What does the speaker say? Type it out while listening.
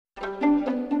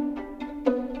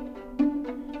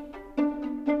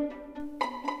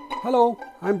Hello,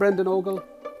 I'm Brendan Ogle.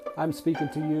 I'm speaking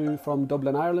to you from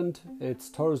Dublin, Ireland. It's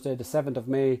Thursday the 7th of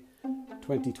May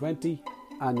 2020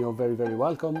 and you're very, very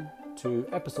welcome to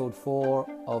episode 4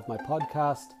 of my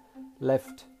podcast,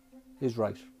 Left is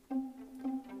Right.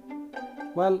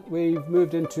 Well, we've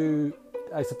moved into,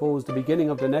 I suppose, the beginning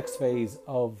of the next phase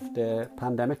of the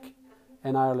pandemic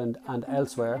in Ireland and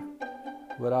elsewhere,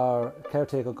 with our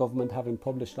caretaker government having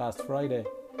published last Friday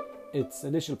its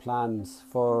initial plans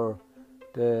for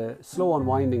the slow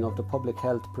unwinding of the public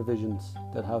health provisions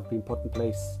that have been put in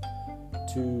place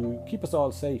to keep us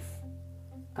all safe.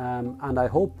 And I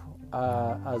hope,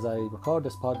 as I record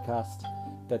this podcast,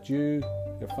 that you,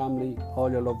 your family, all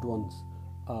your loved ones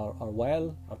are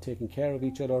well, are taking care of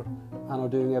each other, and are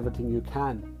doing everything you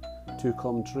can to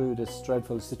come through this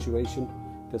dreadful situation,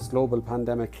 this global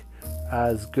pandemic,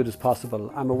 as good as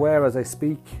possible. I'm aware as I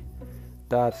speak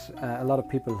that a lot of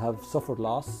people have suffered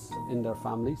loss in their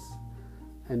families,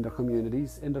 in their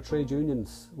communities, in their trade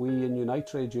unions. We in Unite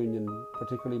Trade Union,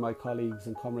 particularly my colleagues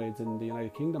and comrades in the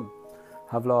United Kingdom,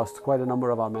 have lost quite a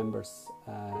number of our members,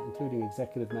 including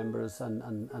executive members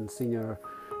and senior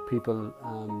people,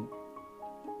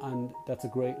 and that's a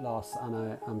great loss,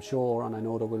 and I'm sure and I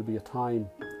know there will be a time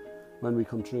when we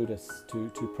come through this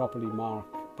to properly mark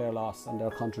their loss and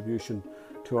their contribution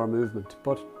to our movement.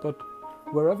 But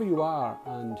wherever you are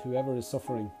and whoever is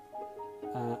suffering,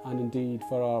 and indeed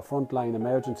for our frontline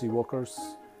emergency workers,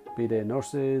 be they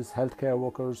nurses, healthcare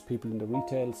workers, people in the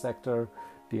retail sector,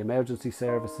 the emergency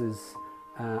services,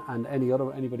 and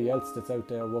anybody else that's out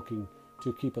there working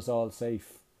to keep us all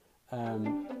safe.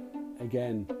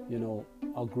 Again,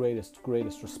 our greatest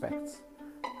respects.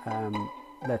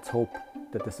 Let's hope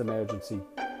that this emergency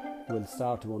will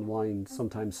start to unwind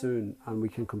sometime soon and we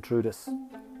can come through this.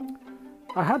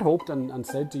 I had hoped and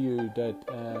said to you that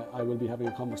I will be having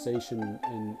a conversation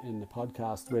in the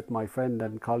podcast with my friend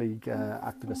and colleague,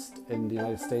 activist in the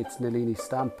United States, Nalini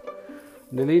Stamp.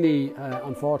 Nalini,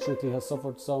 unfortunately, has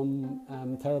suffered some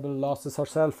terrible losses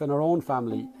herself in her own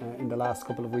family in the last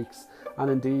couple of weeks. And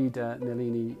indeed,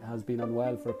 Nalini has been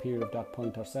unwell for a period of that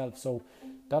point herself. So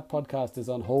that podcast is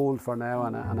on hold for now.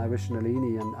 And I wish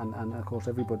Nalini and of course,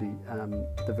 everybody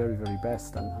the very, very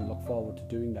best and look forward to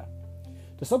doing that.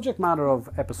 The subject matter of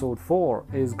episode 4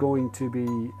 is going to be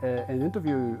an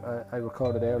interview I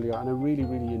recorded earlier and I really,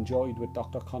 really enjoyed with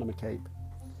Dr. Conor McCabe.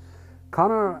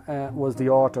 Conor was the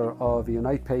author of a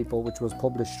Unite paper which was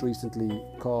published recently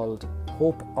called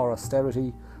Hope or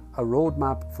Austerity, a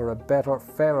Roadmap for a Better,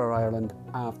 Fairer Ireland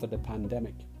After the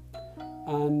Pandemic.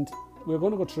 And we're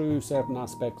going to go through certain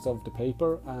aspects of the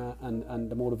paper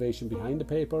and the motivation behind the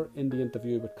paper in the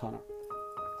interview with Conor.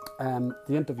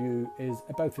 The interview is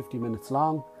about 50 minutes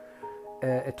long.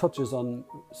 It touches on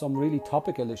some really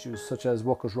topical issues such as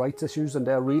workers' rights issues, and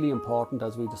they're really important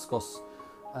as we discuss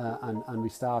and we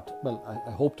start. Well,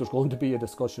 I hope there's going to be a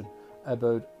discussion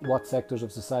about what sectors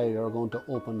of society are going to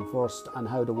open first and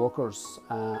how the workers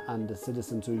and the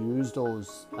citizens who use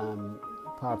those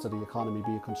parts of the economy,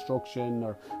 be it construction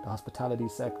or the hospitality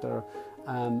sector,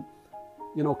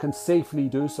 can safely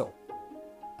do so.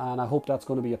 And I hope that's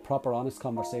going to be a proper, honest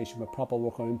conversation with proper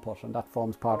worker input, and that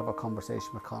forms part of our conversation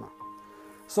with Conor.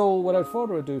 So without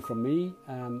further ado from me,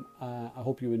 I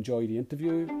hope you enjoy the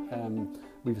interview.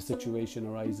 We have a situation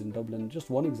arise in Dublin,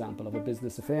 just one example of a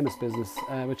famous business,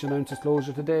 which announces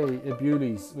closure today,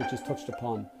 Bewley's, which is touched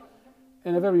upon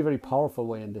in a very, very powerful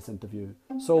way in this interview.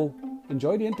 So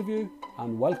enjoy the interview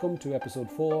and welcome to episode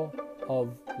 4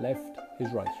 of Left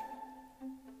is Right.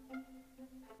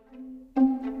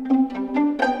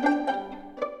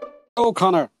 Hello,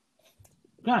 Conor.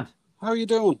 Grant. How are you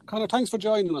doing? Conor, thanks for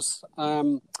joining us.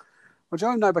 We're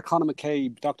joined now by Conor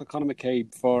McCabe, Dr. Conor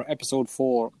McCabe, for episode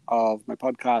 4 of my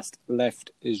podcast,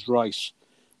 Left is Right.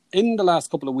 In the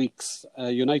last couple of weeks,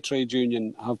 Unite Trade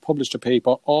Union have published a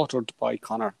paper authored by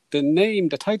Conor.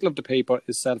 The title of the paper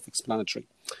is self-explanatory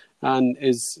and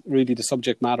is really the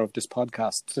subject matter of this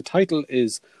podcast. The title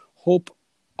is Hope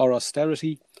or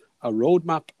Austerity, a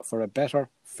Roadmap for a Better,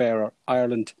 Fairer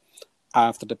Ireland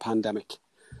After the Pandemic.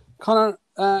 Conor,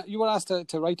 you were asked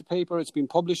to write the paper. It's been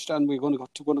published and we're going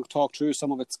to talk through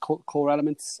some of its core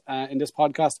elements in this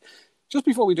podcast. Just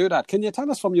before we do that, can you tell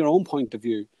us from your own point of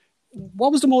view,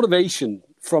 what was the motivation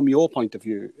from your point of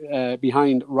view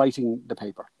behind writing the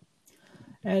paper?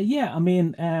 At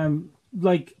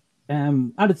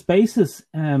its basis,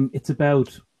 it's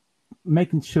about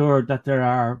making sure that there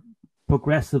are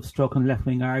progressive stroke and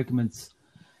left-wing arguments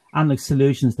and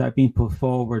solutions that are being put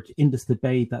forward in this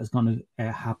debate that is going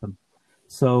to happen.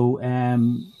 So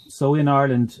in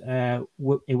Ireland,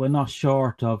 we're not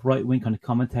short of right-wing kind of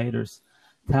commentators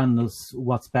telling us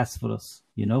what's best for us,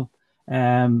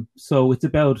 So it's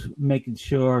about making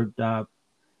sure that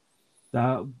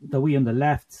we on the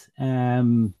left,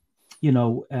 have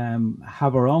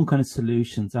our own kind of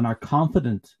solutions and are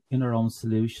confident in our own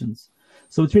solutions.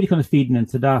 So it's really kind of feeding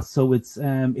into that. So it's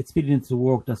feeding into the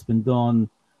work that's been done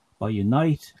by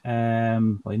Unite,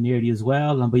 by Nearly as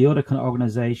well, and by other kind of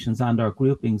organisations and our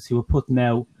groupings who are putting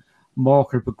out more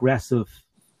kind of progressive,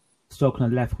 stroke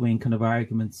kind of left-wing kind of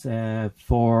arguments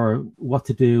for what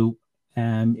to do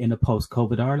in a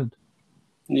post-COVID Ireland.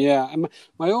 Yeah,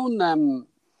 my own.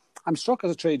 I'm struck as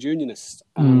a trade unionist.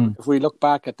 If we look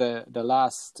back at the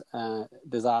last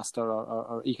disaster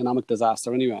or economic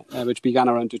disaster, anyway, which began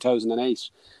around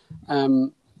 2008.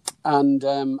 And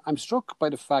I'm struck by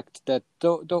the fact that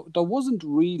there wasn't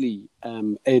really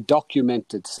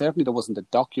certainly there wasn't a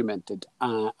documented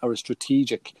or a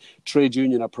strategic trade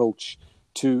union approach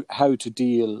to how to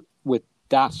deal with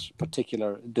that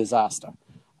particular disaster.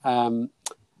 Do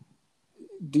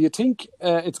you think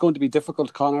it's going to be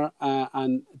difficult, Conor,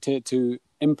 and to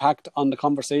impact on the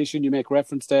conversation? You make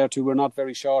reference there to we're not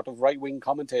very short of right-wing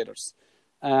commentators.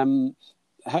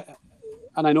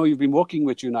 And I know you've been working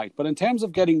with Unite, but in terms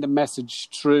of getting the message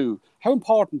through, how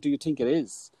important do you think it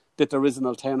is that there is an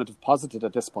alternative posited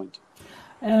at this point?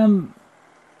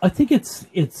 I think it's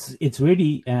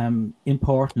really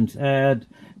important. There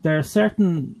are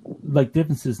certain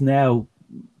differences now,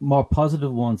 more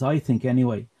positive ones, I think,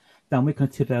 anyway, than we in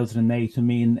 2008. I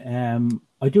mean,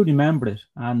 I do remember it,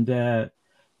 and there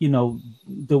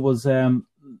was a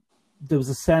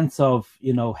sense of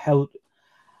how.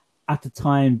 At the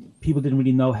time, people didn't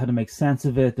really know how to make sense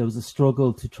of it. There was a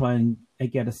struggle to try and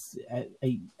get a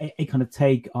kind of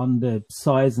take on the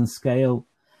size and scale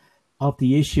of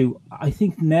the issue. I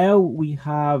think now we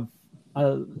have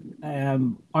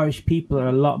Irish people are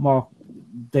a lot more.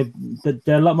 They're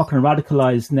a lot more kind of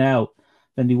radicalized now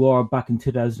than they were back in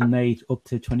 2008 up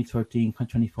to 2013,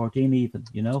 2014 even.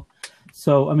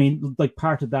 So I mean,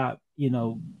 part of that,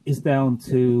 is down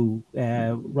to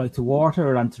right to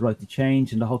water and to right to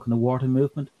change and the whole kind of water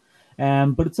movement.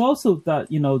 But it's also that,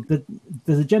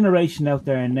 there's a generation out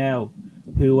there now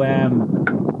who are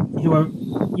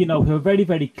very,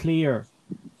 very clear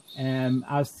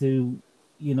as to,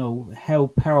 how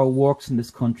power works in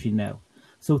this country now.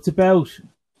 So it's about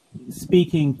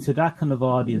speaking to that kind of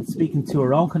audience, speaking to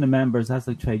our own kind of members as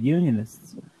trade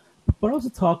unionists, but also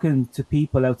talking to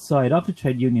people outside of the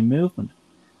trade union movement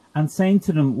and saying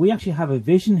to them, we actually have a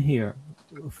vision here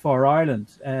for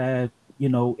Ireland.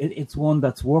 It's one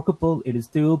that's workable, it is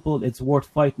doable, it's worth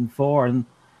fighting for, and,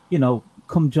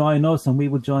 come join us and we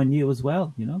will join you as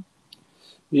well,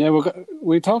 Yeah,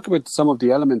 we talk about some of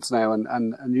the elements now,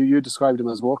 and you described them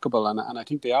as workable, and I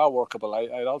think they are workable.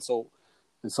 I'd also,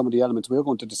 in some of the elements we're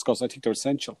going to discuss, I think they're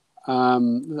essential,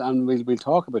 and we'll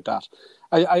talk about that.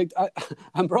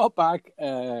 I'm brought back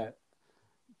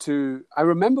to, I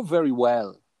remember very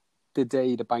well the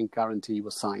day the bank guarantee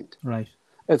was signed. Right.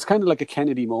 It's kind of like a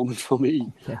Kennedy moment for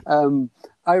me. Yeah.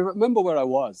 I remember where I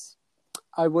was.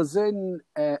 I was in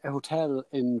a hotel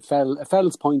in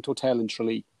Fells Point Hotel in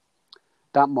Tralee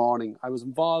that morning. I was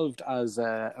involved as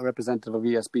a representative of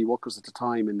ESB workers at the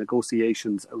time in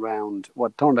negotiations around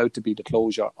what turned out to be the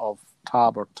closure of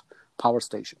Tarbert Power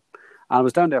Station. And I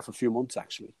was down there for a few months,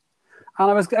 actually.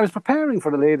 And I was preparing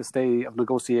for the latest day of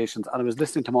negotiations, and I was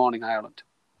listening to Morning Ireland.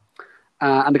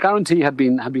 And the guarantee had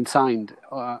been signed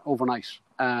overnight.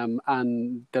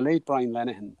 And the late Brian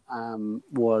Lenihan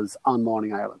was on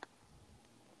Morning Ireland.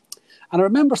 And I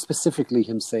remember specifically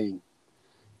him saying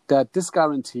that this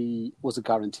guarantee was a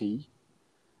guarantee.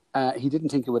 He didn't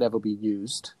think it would ever be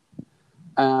used.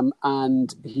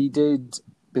 And he did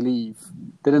believe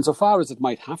that insofar as it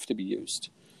might have to be used,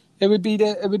 it would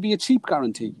be a cheap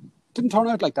guarantee. Didn't turn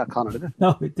out like that, Conor, did it?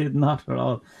 No, it did not at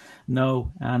all.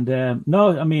 No. And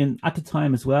no, I mean, at the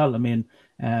time as well, I mean,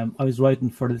 I was writing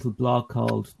for a little blog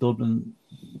called Dublin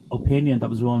Opinion that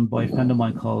was run by a friend of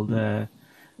mine called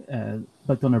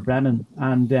McDonough Brennan.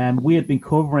 And we had been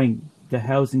covering the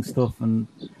housing stuff. And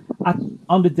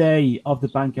on the day of the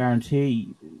bank guarantee,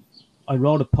 I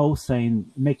wrote a post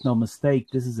saying, make no mistake,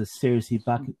 this is a seriously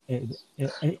bad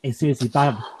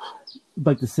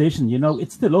decision.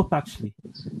 It's still up actually.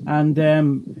 And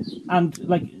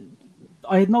like,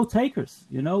 I had no takers,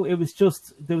 it was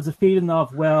just, there was a feeling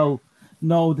of, well,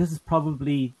 no, this is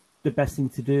probably the best thing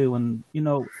to do. And,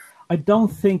 I don't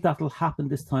think that'll happen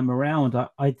this time around.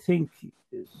 I think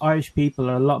Irish people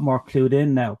are a lot more clued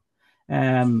in now.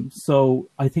 So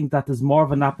I think that there's more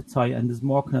of an appetite and there's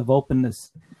more kind of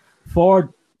openness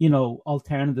for,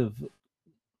 alternative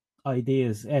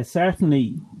ideas.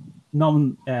 Certainly,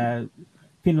 Fianna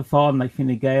Fáil like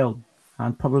Fine Gael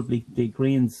and probably the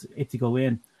Greens, if they go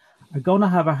in, are going to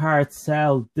have a hard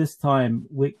sell this time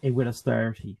with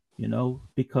austerity, you know,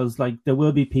 because like there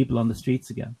will be people on the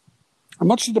streets again. How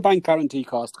much did the bank guarantee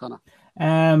cost, Conor?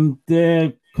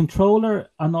 The Controller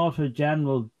and Auditor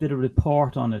General did a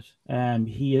report on it.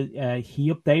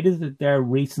 He updated it there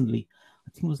recently.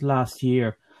 I think it was last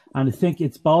year, and I think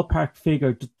it's ballpark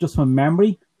figure just from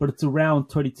memory, but it's around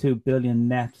 32 billion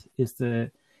net is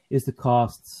the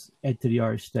costs to the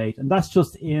Irish state, and that's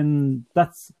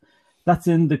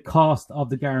in the cost of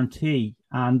the guarantee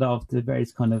and of the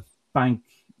various kind of bank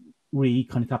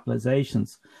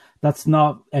recapitalizations. That's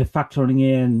not factoring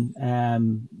in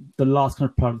the lost kind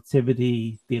of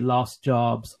productivity, the lost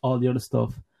jobs, all the other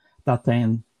stuff that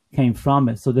then came from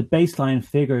it. So the baseline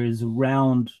figure is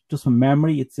around, just from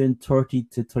memory, it's in 30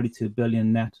 to 32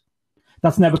 billion net.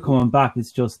 That's never coming back.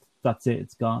 It's just, that's it.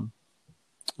 It's gone.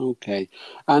 Okay,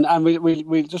 and I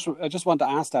just want to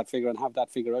ask that figure and have that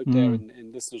figure out there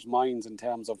in listeners' minds in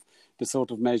terms of the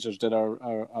sort of measures that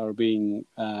are being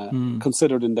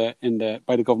considered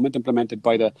by the government, implemented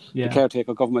by the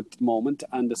caretaker government at the moment,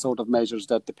 and the sort of measures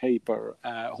that the paper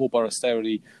Hope or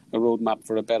Austerity, a roadmap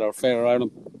for a better, fairer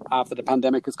Ireland after the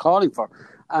pandemic is calling for,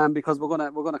 because we're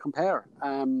gonna compare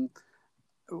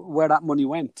where that money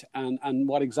went and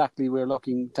what exactly we're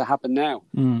looking to happen now.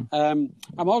 I'm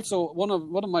also one of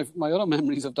my other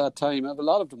memories of that time. I have a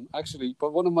lot of them actually,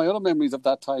 but one of my other memories of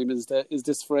that time is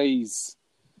this phrase,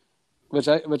 which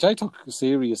I took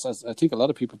serious, as I think a lot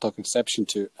of people took exception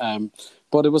to.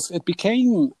 But it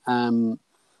became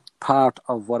part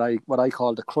of what I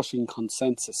call the crushing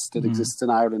consensus that exists in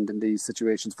Ireland in these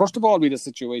situations. First of all, we had a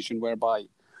situation whereby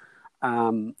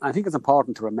I think it's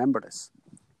important to remember this.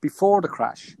 Before the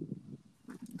crash,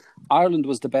 Ireland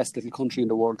was the best little country in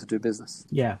the world to do business.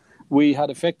 Yeah. We had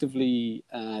effectively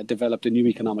developed a new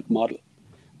economic model.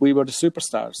 We were the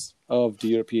superstars of the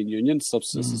European Union,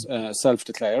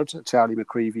 self-declared, Charlie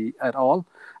McCreevy et al.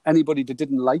 Anybody that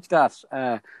didn't like that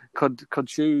could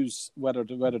choose whether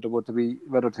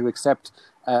to accept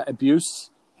abuse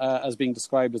as being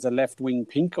described as a left-wing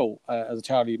pinko, as a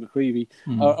Charlie McCreevy,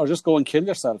 or just go and kill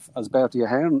yourself, as Bertie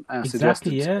Ahern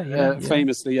suggested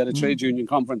famously at a trade union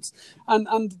conference.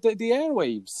 And the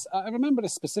airwaves, I remember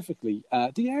this specifically,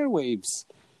 the airwaves,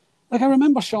 like I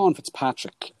remember Sean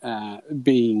Fitzpatrick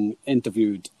being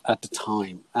interviewed at the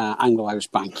time, Anglo-Irish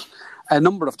Bank, a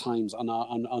number of times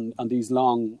on these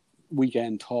long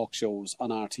weekend talk shows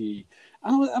on RTE.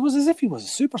 And it was as if he was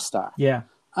a superstar. Yeah.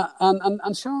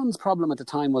 And Sean's problem at the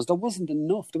time was there wasn't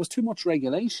enough. There was too much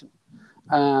regulation.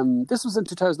 This was in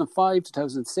 2005,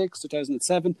 2006,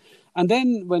 2007. And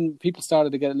then when people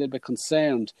started to get a little bit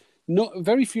concerned,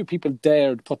 very few people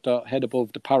dared put their head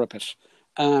above the parapet.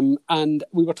 And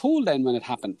we were told then when it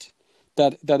happened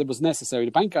that it was necessary,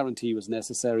 the bank guarantee was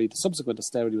necessary, the subsequent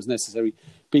austerity was necessary,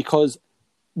 because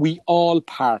we all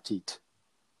partied.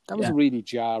 That was a really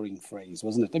jarring phrase,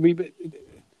 wasn't it? I mean,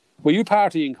 were you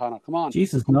partying, Conor? Come on.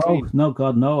 Jesus, no,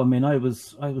 God, no. I mean, I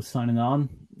was signing on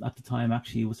at the time.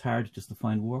 Actually, it was hard just to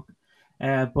find work.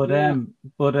 No,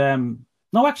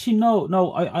 actually,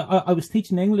 no. I was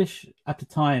teaching English at the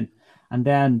time, and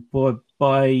then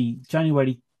by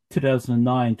January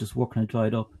 2009, just work kind of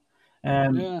dried up.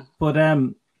 No.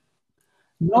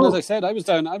 As I said, I was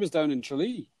down in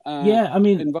Tralee.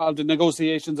 Involved in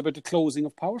negotiations about the closing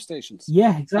of power stations.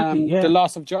 Yeah, exactly. The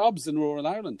loss of jobs in rural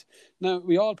Ireland. Now,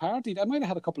 we all partied. I might have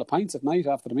had a couple of pints at night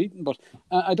after the meeting, but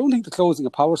I don't think the closing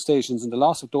of power stations and the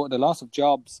loss of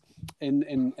jobs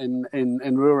in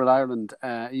rural Ireland,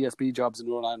 ESB jobs in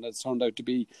rural Ireland, has turned out to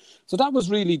be. So that was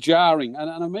really jarring,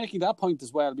 and I'm making that point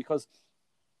as well because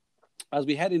as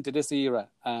we head into this era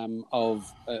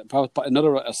of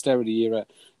another austerity era,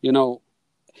 you know,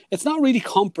 it's not really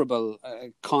comparable,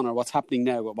 Conor, what's happening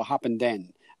now with what happened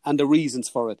then and the reasons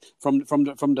for it from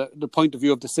the point of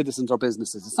view of the citizens or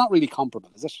businesses. It's not really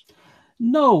comparable, is it?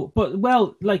 No, but,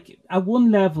 well, like, at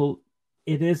one level,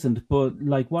 it isn't. But,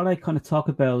 like, what I kind of talk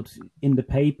about in the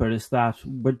paper is that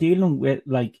we're dealing with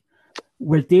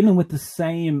the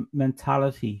same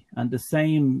mentality and the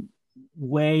same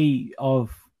way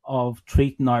of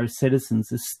treating our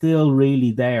citizens is still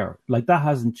really there. Like, that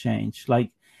hasn't changed.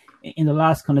 Like, in the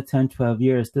last kind of 10, 12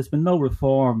 years, there's been no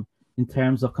reform in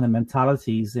terms of kind of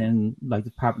mentalities in like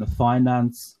the Department of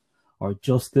Finance or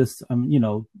Justice. You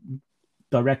know,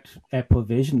 direct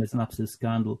provision is an absolute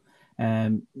scandal,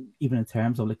 even in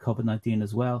terms of like COVID-19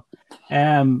 as well.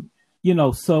 You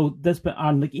know, so there's been,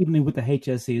 and like even with the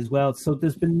HSE as well. So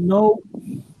there's been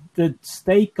the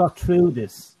state got through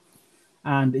this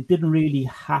and it didn't really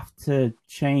have to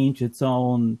change its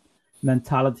own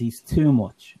mentalities too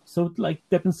much. So like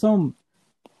there've been some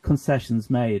concessions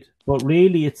made, but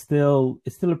really it's still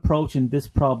approaching this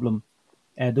problem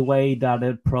the way that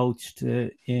it approached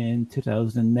in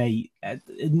 2008.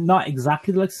 Not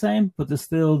exactly the same, but there's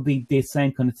still the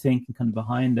same kind of thinking kind of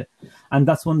behind it. And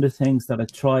that's one of the things that I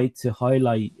tried to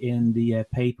highlight in the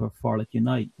paper for like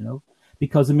Unite, you know,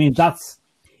 because I mean,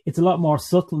 it's a lot more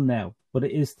subtle now, but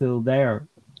it is still there.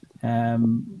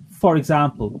 For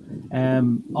example,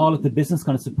 all of the business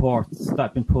kind of supports that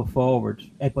have been put forward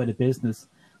by the business,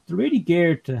 they're really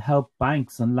geared to help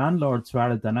banks and landlords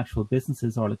rather than actual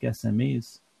businesses or like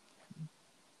SMEs.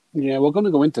 Yeah, we're going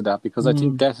to go into that because I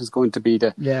think debt is going to be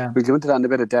we'll go into that in a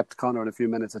bit of depth, Conor, in a few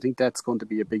minutes. I think that's going to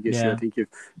be a big issue. I think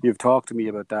you've talked to me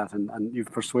about that and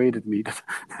you've persuaded me that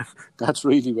that's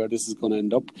really where this is going to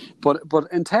end up. But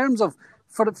in terms of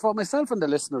for myself and the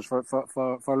listeners,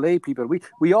 for lay people,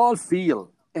 we all feel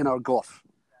in our gut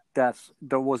that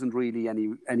there wasn't really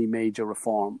any major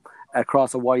reform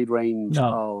across a wide range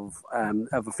of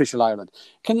official Ireland.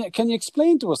 Can you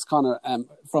explain to us, Conor,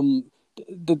 from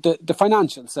the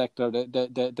financial sector,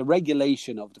 the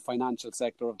regulation of the financial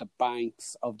sector, of the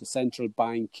banks, of the central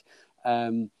bank,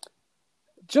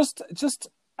 just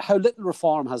how little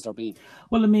reform has there been?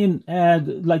 Well, I mean,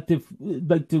 like the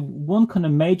one kind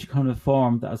of major kind of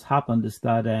reform that has happened is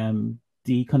that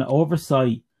the kind of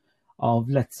oversight of,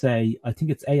 let's say, I think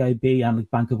it's AIB and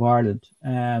like Bank of Ireland,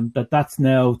 that's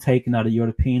now taken at a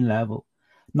European level,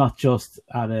 not just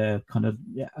at a kind of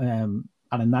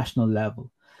at a national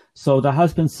level. So there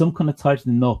has been some kind of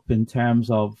tightening up in terms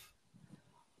of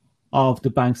the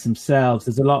banks themselves.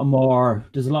 There's a lot more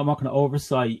kind of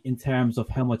oversight in terms of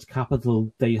how much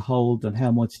capital they hold and how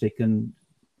much they can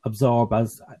absorb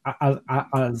as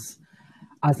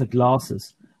like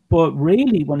losses. But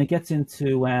really, when it gets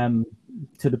into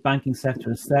to the banking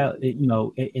sector itself,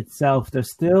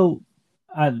 there's still,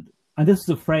 and this is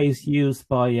a phrase used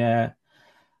by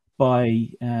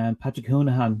Patrick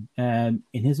Honohan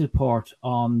in his report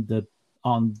on the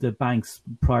banks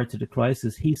prior to the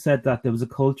crisis. He said that there was a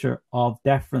culture of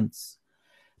deference,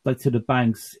 like to the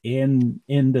banks in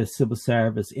the civil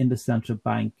service, in the central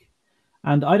bank,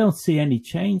 and I don't see any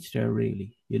change there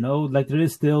really. You know, like there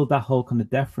is still that whole kind of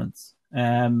deference.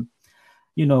 So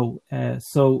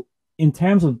in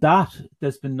terms of that,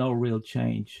 there's been no real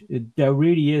change. There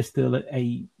really is still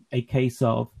a case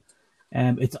of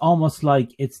it's almost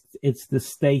like it's the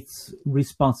state's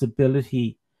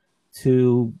responsibility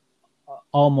to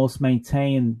almost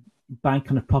maintain bank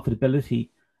kind of profitability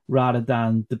rather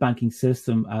than the banking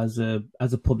system as a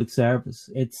public service.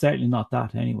 It's certainly not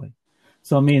that anyway.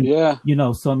 So I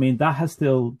mean, that has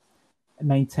still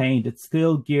maintained. It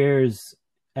still gears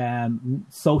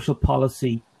social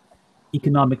policy,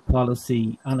 economic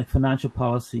policy, and like financial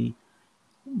policy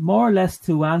more or less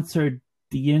to answer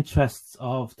the interests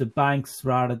of the banks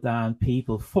rather than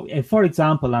people. For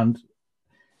example, and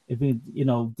if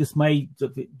this may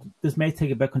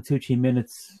take about 2-3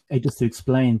 minutes just to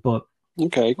explain, but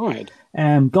okay, go ahead.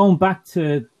 Going back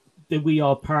to the We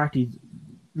All Party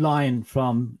line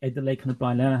from the late kind of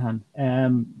Brian Lenihan,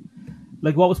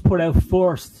 like what was put out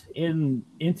first in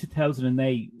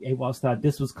 2008, it was that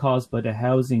this was caused by the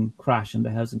housing crash and the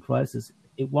housing crisis.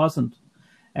 It wasn't.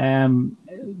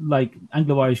 Like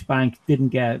Anglo-Irish Bank didn't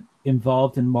get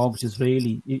involved in mortgages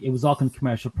really. It was all kind of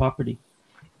commercial property.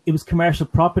 It was commercial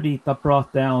property that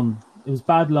brought down, it was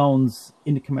bad loans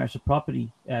in the commercial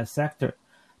property sector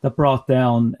that brought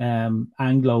down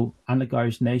Anglo and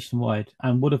Irish Nationwide,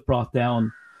 and would have brought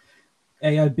down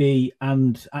AIB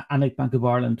and Bank of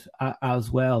Ireland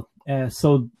as well.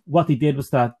 So what they did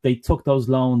was that they took those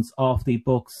loans off the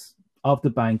books of the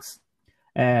banks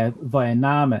via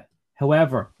NAMA.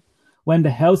 However, when the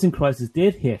housing crisis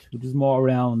did hit, which was more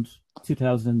around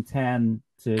 2010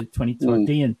 to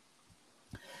 2013,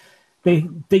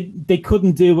 they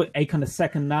couldn't do a kind of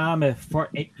second NAMA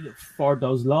for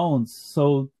those loans.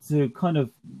 So to kind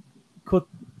of cut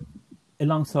a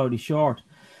long story short,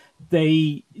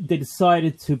 they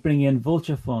decided to bring in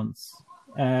vulture funds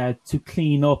to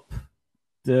clean up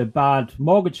the bad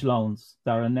mortgage loans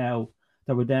that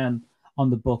were then on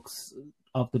the books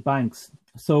of the banks.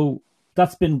 So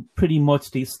that's been pretty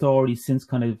much the story since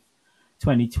kind of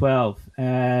 2012.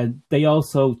 They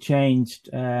also changed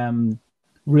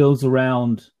rules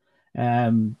around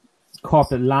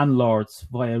corporate landlords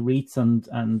via REITs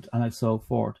and so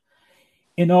forth,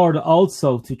 in order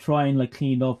also to try and like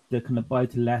clean up the kind of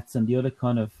buy-to-lets and the other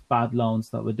kind of bad loans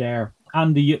that were there,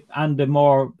 and the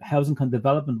more housing kind of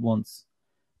development ones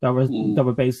that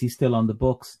were basically still on the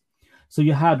books. So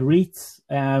you had REITs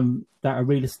that are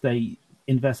real estate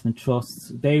investment trusts.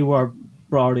 They were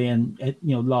brought in,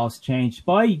 laws changed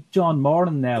by John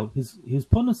Moran now, who's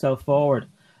putting himself forward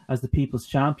as the people's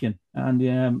champion. And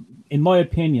in my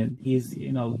opinion, he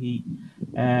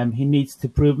needs to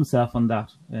prove himself on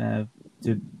that,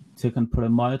 to kind of put it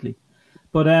mildly.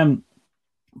 But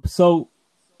so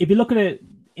if you look at it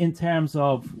in terms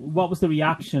of what was the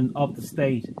reaction of the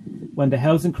state when the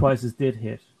housing crisis did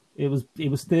hit, it was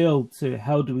still to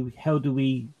how do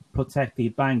we protect the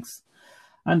banks.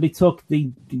 And they took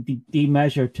the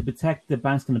measure to protect the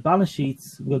banks kind of balance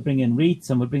sheets. We'll bring in REITs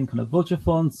and we'll bring kind of vulture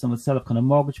funds and we'll set up kind of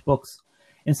mortgage books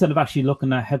instead of actually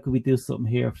looking at how could we do something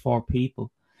here for people.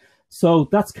 So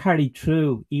that's carried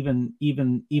through even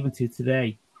to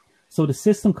today. So the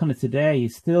system kind of today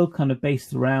is still kind of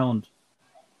based around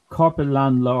corporate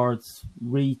landlords,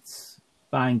 REITs,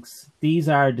 banks. These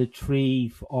are the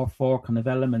 3 or 4 kind of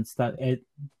elements that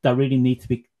really need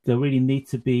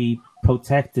to be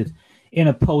protected in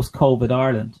a post-COVID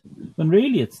Ireland, when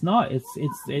really it's not.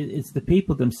 It's the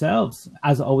people themselves,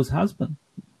 as it always has been.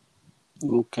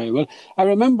 Okay, well, I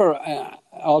remember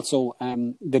also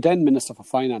the then Minister for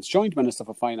Finance, Joint Minister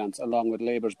for Finance, along with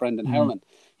Labour's Brendan Howland.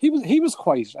 He was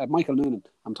quite Michael Noonan.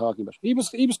 I'm talking about. He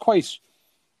was quite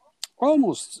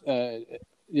almost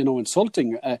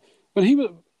insulting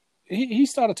when he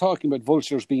started talking about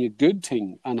vultures being a good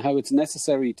thing and how it's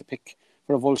necessary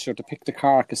for a vulture to pick the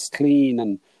carcass clean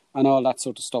and all that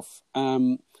sort of stuff.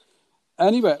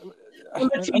 Anyway, well,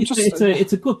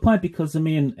 it's a good point, because I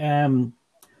mean,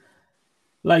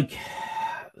 like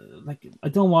I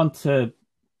don't want to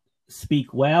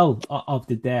speak well of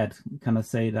the dead, can I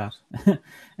say that?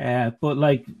 But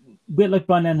like Brian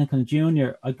Lenihan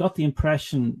Jr., I got the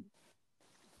impression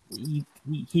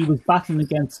he was battling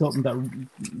against something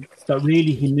that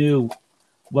really he knew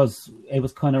was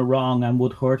kind of wrong and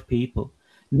would hurt people.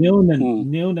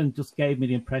 Noonan just gave me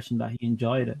the impression that he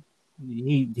enjoyed it.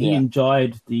 He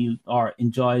enjoys the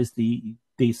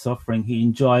suffering. He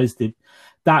enjoys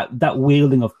that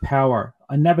wielding of power.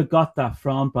 I never got that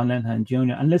from Brian Lenihan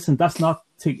Jr. And listen, that's not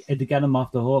to get him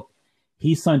off the hook.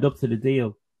 He signed up to the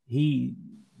deal. He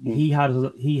had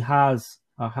a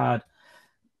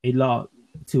lot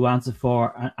to answer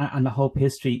for, and I hope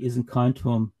history isn't kind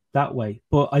to him that way.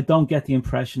 But I don't get the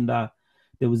impression that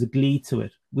there was a glee to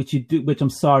it, which I'm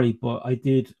sorry, but I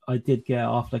did get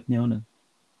off like Noonan.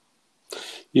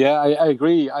 Yeah, I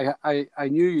agree. I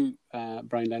knew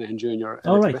Brian Lenihan Jr.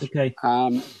 All right, okay.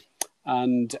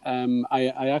 And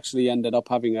I actually ended up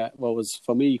having what was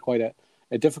for me quite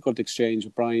a difficult exchange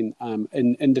with Brian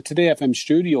in the Today FM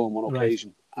studio on one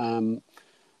occasion,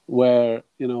 where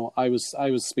I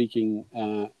was speaking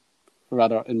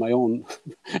rather in my own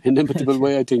inimitable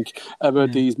way, I think,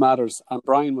 about these matters, and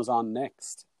Brian was on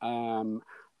next, and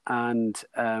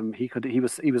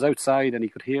he was outside and he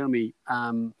could hear me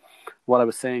what I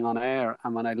was saying on air,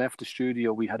 and when I left the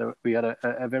studio, we had a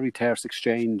very terse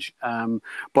exchange.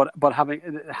 But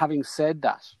having said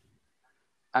that,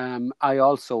 I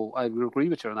agree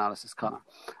with your analysis, Conor.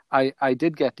 I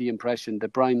did get the impression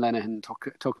that Brian Lenihan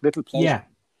took little pleasure. Yeah,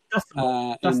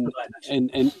 that's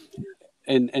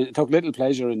took little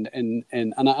pleasure in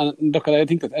look, I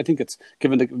think it's,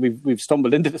 given that we've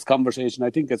stumbled into this conversation, I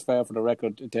think it's fair for the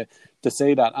record to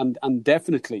say that, and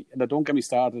definitely, don't get me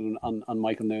started on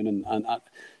Michael Noonan, and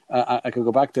I could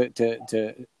go back to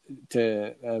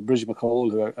Bridget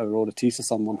McCall, who I wrote a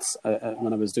thesis on once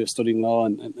when I was studying law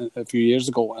and a few years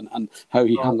ago, and how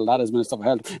he handled that as Minister for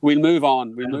Health. We'll move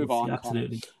on.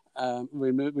 Absolutely.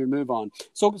 We'll move on.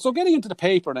 So getting into the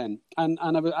paper then, and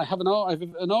I have an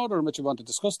order in which I want to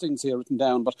discuss things here written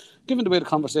down, but given the way the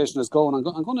conversation is going,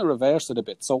 I'm going to reverse it a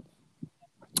bit. So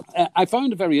I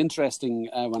found it very interesting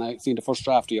when I seen the first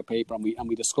draft of your paper, and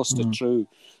we discussed it through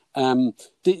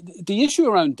the issue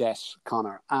around debt,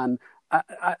 Conor. And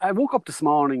I woke up this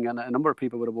morning, and a number of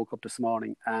people would have woke up this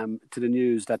morning to the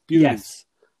news that Bewley's,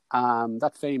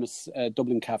 that famous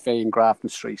Dublin cafe in Grafton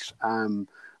Street,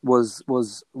 was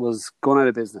gone out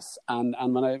of business. And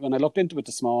when I looked into it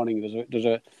this morning, there's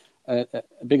a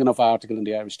big enough article in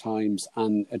the Irish Times,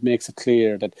 and it makes it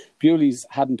clear that Bewley's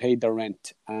hadn't paid their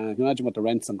rent. You can imagine what the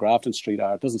rents on Grafton Street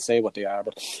are. It doesn't say what they are,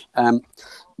 but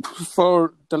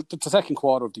for the second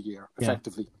quarter of the year,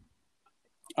 effectively.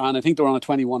 And I think they're on a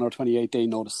 21 or 28 day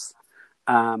notice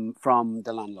from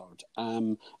the landlord.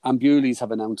 And Bewley's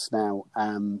have announced now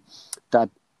that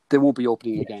they won't be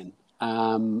opening again.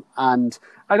 And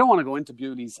I don't want to go into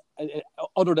Bewley's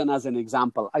other than as an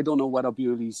example. I don't know whether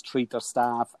Bewley's treat their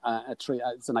staff.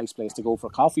 It's a nice place to go for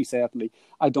coffee, certainly.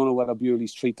 I don't know whether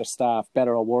Bewley's treat their staff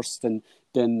better or worse than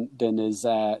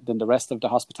the rest of the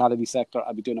hospitality sector.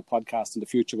 I'll be doing a podcast in the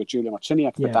future with Julia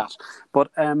Marciniak about that.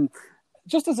 But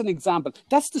just as an example,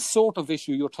 that's the sort of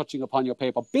issue you're touching upon your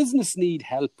paper. Business need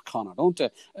help, Conor, don't they?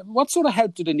 What sort of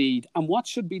help do they need, and what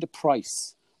should be the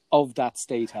price of that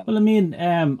state help? Well, I mean,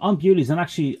 on Bewley's, and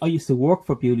actually, I used to work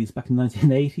for Bewley's back in the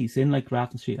 1980s in like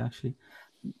Grafton Street. Actually,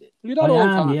 You're not old,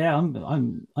 Conor. Yeah,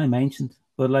 I'm ancient,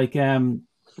 but like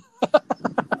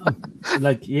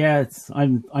like yeah,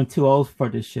 I'm too old for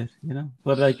this shit, you know.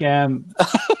 But like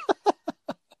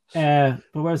but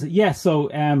where is it? Yeah, so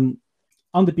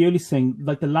on the Bewley's thing,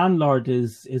 like the landlord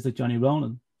is like Johnny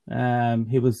Ronan.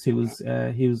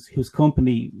 His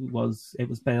company was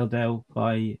bailed out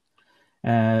by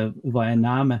via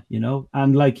NAMA, you know,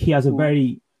 and like he has a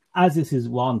very, as is his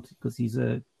wont, because he's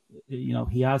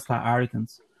he has that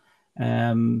arrogance.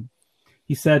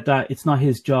 He said that it's not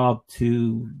his job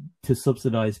to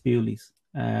subsidize Bewley's.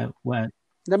 When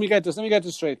let me get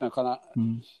this straight now, Conor.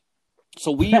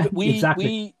 So we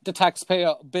exactly. the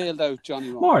taxpayer bailed out Johnny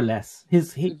Ronan. More or less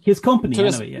his company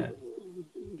anyway. Yeah.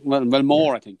 Well,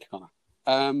 more, I think, Conor.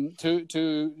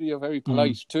 To you're very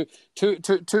polite to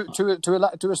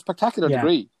a spectacular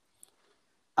degree,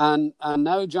 and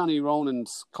now Johnny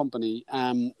Ronan's company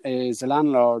is a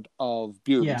landlord of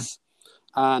Bewley's,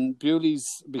 and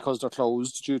Bewley's, because they're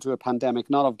closed due to a pandemic,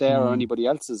 not of their or anybody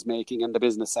else's making in the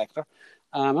business sector,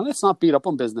 and let's not beat up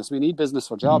on business. We need business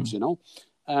for jobs, you know.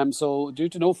 So due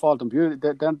to no fault in Bewley,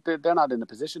 they're not in a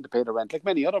position to pay the rent like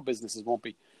many other businesses won't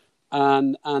be.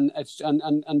 And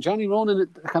Johnny Ronan,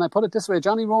 can I put it this way?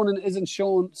 Johnny Ronan isn't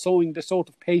showing the sort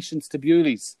of patience to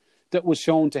Bewley's that was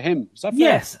shown to him. Is that fair?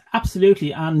 Yes,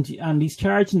 absolutely. And he's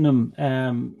charging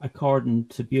them, according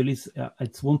to Bewley's,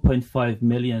 it's 1.5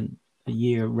 million a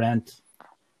year rent,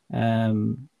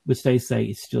 which they say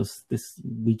it's just this.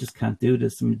 We just can't do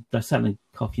this. I mean, they're selling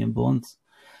coffee and buns,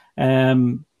 but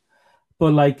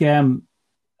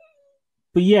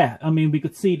yeah, I mean, we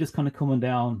could see this kind of coming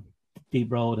down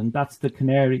Deep Road, and that's the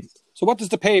canary. So what does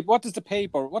the paper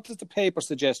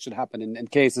suggest should happen in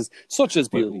cases such as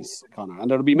Bewley's, Conor? And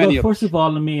there'll be many. Well, first of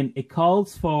all, I mean, it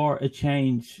calls for a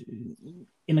change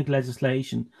in the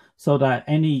legislation so that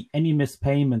any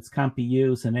mispayments can't be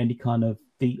used in any kind of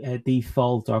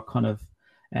default or kind of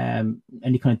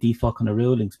any kind of default kind of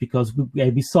rulings, because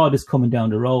we saw this coming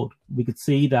down the road. We could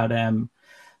see that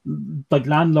like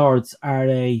landlords are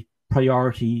a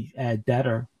priority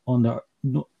debtor under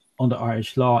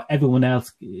Irish law. Everyone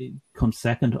else comes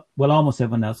second. Well, almost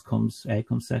everyone else comes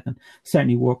second.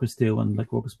 Certainly workers do, and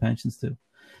like workers' pensions do.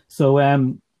 So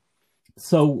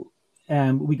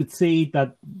we could see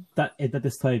that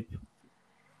this type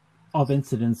of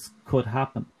incidents could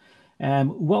happen.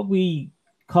 What we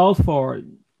called for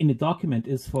in the document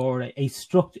is for a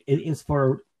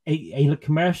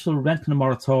commercial rental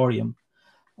moratorium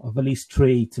of at least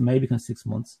 3 to maybe 6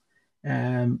 months.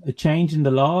 A change in the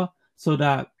law so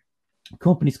that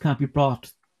companies can't be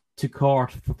brought to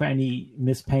court for any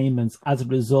mispayments as a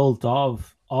result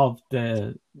of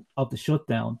the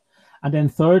shutdown. And then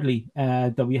thirdly,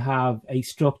 that we have a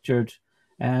structured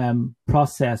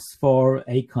process for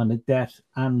a kind of debt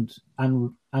and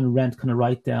rent kind of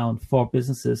write down for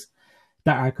businesses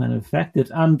that are kind of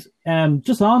affected. And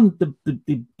just on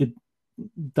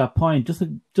that point, just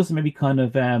to maybe kind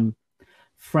of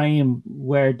frame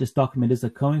where this document is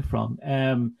coming from.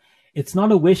 It's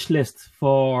not a wish list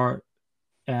for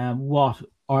what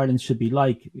Ireland should be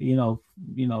like, you know,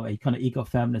 a kind of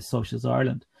eco-feminist socialist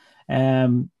Ireland.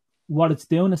 What it's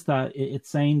doing is that it's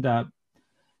saying that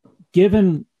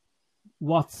given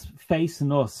what's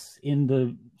facing us in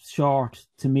the short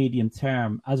to medium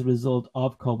term as a result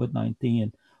of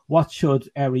COVID-19, what should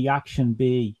a reaction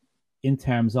be in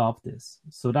terms of this?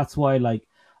 So that's why, like,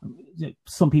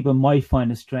 some people might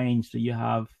find it strange that you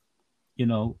have, you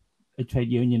know, a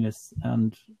trade unionist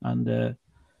and a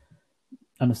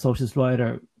socialist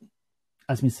writer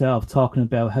as myself talking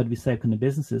about how do we save kind of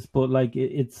businesses, but like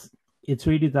it's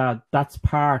really that's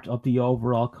part of the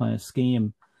overall kind of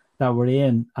scheme that we're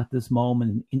in at this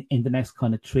moment in the next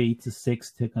kind of 3 to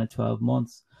 6 to kind of 12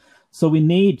 months. So we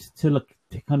need to look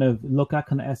at kind of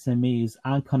SMEs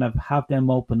and kind of have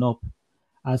them open up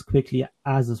as quickly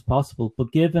as is possible.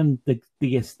 But given the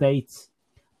estate's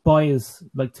bias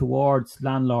like towards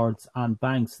landlords and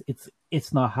banks,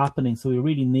 it's not happening. So we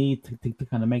really need to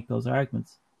kind of make those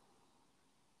arguments.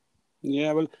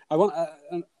 Yeah, well,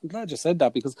 I'm glad you said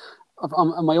that, because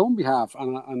on my own behalf,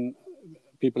 and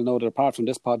people know that apart from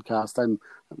this podcast,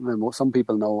 some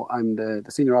people know I'm the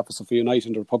Senior Officer for Unite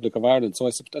in the Republic of Ireland. So I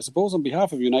suppose on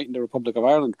behalf of Unite in the Republic of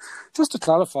Ireland, just to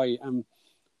clarify,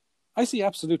 I see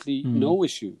absolutely no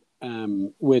issue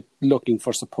with looking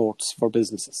for supports for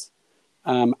businesses.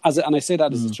 And I say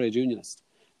that as a trade unionist.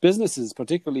 Businesses,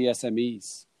 particularly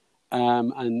SMEs,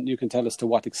 and you can tell us to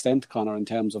what extent, Conor, in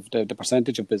terms of the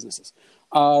percentage of businesses,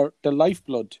 are the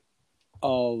lifeblood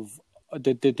of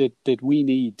that we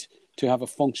need to have a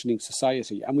functioning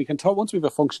society. And we can talk, once we have a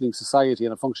functioning society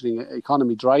and a functioning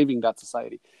economy driving that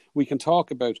society, we can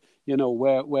talk about,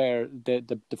 where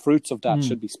the fruits of that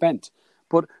should be spent.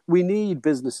 But we need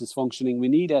businesses functioning, we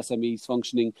need SMEs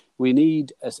functioning, we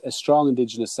need a strong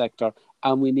indigenous sector,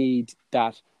 and we need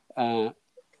that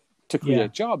to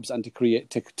create jobs and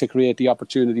to create the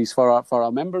opportunities for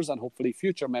our members and hopefully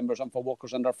future members and for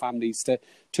workers and their families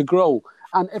to grow.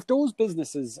 And if those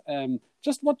businesses,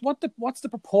 what's the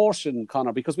proportion,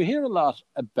 Conor? Because we hear a lot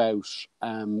about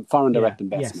foreign direct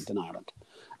investment in Ireland,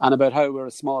 and about how we're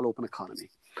a small open economy.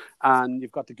 And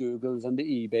you've got the Googles and the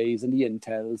eBays and the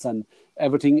Intels and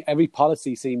everything. Every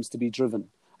policy seems to be driven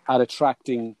at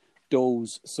attracting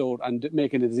those and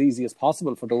making it as easy as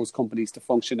possible for those companies to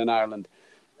function in Ireland.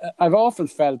 I've often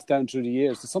felt down through the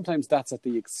years that sometimes that's at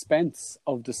the expense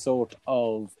of the sort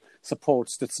of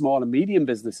supports that small and medium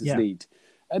businesses need.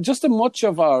 Just as much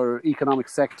of our economic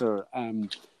sector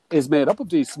is made up of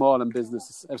these small and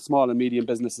medium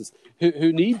businesses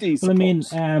who need these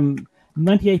supports. Well, I mean,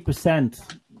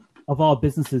 98% of all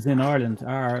businesses in Ireland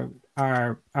are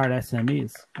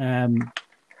SMEs.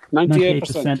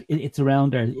 98%. It's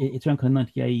around there. It's around kind of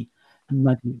 98.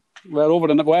 90, well,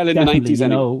 in the 90s,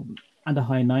 anyway. And the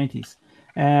high 90s.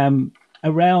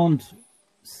 Around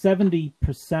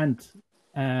 70%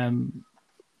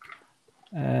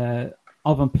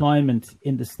 of employment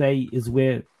in the state is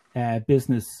with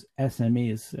business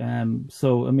SMEs.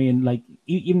 So I mean, like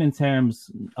even in terms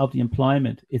of the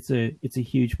employment, it's a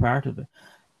huge part of it.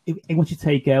 Once you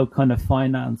take out kind of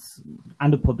finance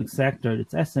and the public sector,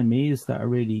 it's SMEs that are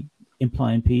really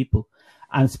employing people,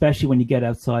 and especially when you get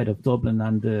outside of Dublin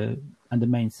and the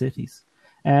main cities.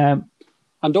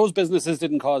 And those businesses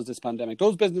didn't cause this pandemic.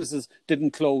 Those businesses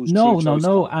didn't close. No.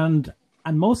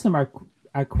 And most of them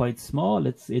are quite small.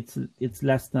 It's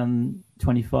less than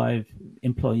 25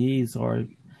 employees, or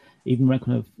even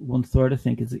kind of 1/3. I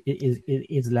think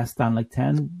is less than like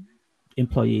 10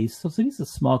 employees. So these are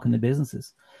small kind of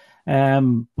businesses.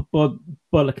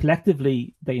 But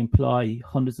collectively they employ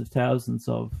hundreds of thousands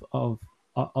of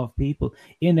people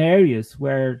in areas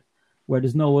where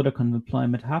there's no other kind of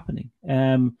employment happening.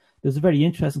 There's a very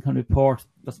interesting kind of report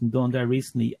that's been done there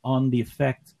recently on the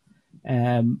effect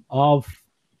of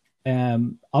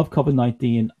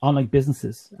COVID-19 on like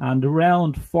businesses, and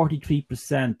around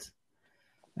 43%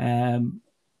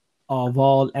 of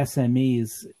all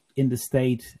SMEs in the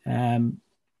state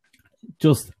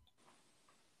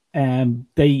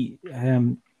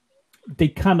they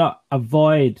cannot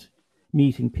avoid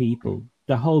meeting people.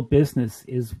 The whole business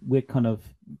is with kind of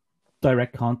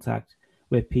direct contact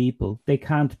with people. They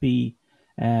can't be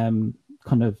kind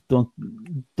of done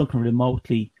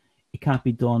remotely. It can't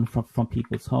be done from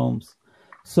people's homes.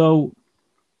 So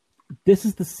this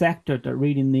is the sector that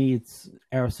really needs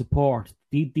our support.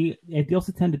 They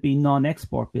also tend to be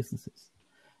non-export businesses.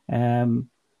 What's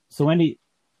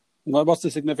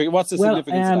the significance of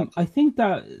that? I think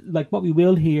that like what we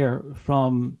will hear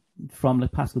from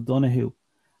like Paschal Donohoe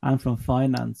and from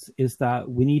finance is that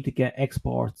we need to get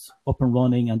exports up and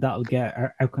running, and that'll get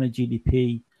our kind of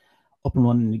GDP up and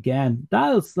running again.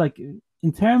 That's like,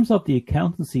 in terms of the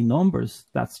accountancy numbers,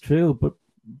 that's true, but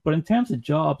in terms of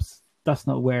jobs, that's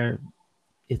not where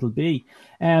it'll be.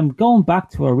 Going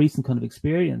back to our recent kind of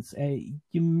experience,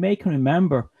 you may can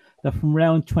remember that from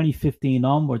around 2015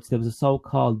 onwards, there was a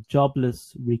so-called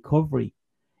jobless recovery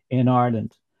in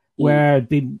Ireland, where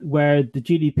the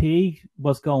GDP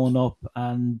was going up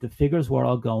and the figures were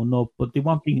all going up, but they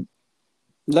weren't being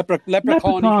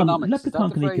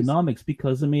leprechaun economics.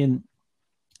 Because I mean,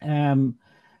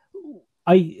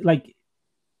 I like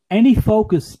any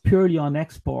focus purely on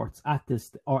exports at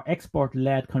this, or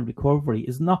export-led kind of recovery,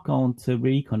 is not going to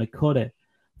really kind of cut it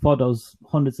for those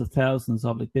hundreds of thousands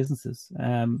of like businesses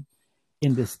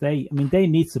in this state. I mean, they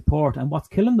need support, and what's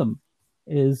killing them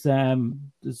is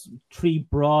there's three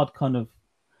broad kind of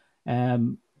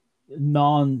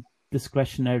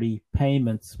non-discretionary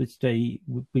payments which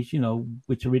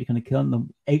are really kind of killing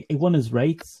them. One is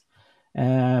rates,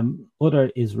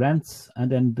 other is rents,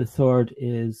 and then the third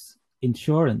is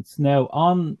insurance. Now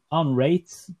on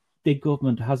rates, the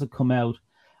government hasn't come out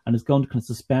and is going to kind of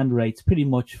suspend rates pretty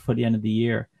much for the end of the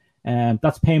year.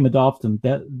 That's payment off them.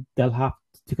 They'll have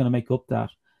to kind of make up that.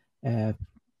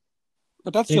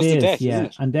 But that's just a debt, isn't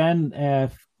it? And then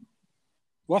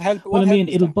what help? Well, I mean,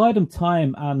 it'll buy them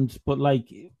time, but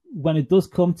like when it does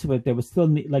come to it, there was still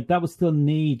that would still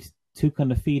need to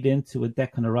kind of feed into a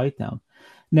debt kind of write down.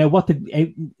 Now,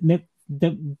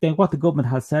 what the government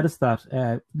has said is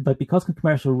that because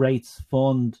commercial rates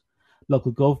fund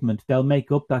local government, they'll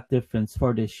make up that difference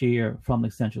for this year from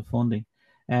essential funding.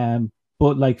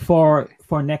 But like for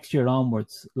next year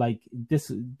onwards, like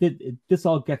this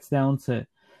all gets down to,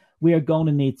 we are going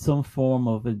to need some form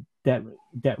of a debt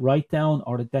write down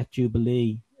or a debt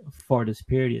jubilee for this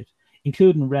period,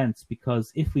 including rents,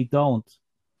 because if we don't,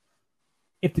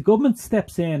 if the government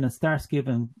steps in and starts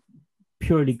giving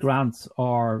purely grants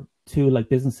or to like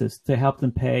businesses to help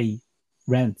them pay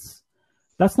rents,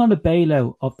 that's not a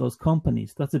bailout of those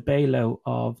companies. That's a bailout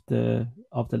of the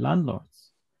landlords,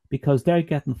 because they're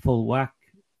getting full whack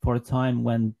for a time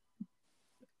when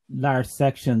large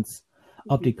sections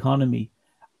of the economy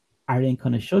are in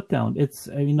kind of shutdown. It's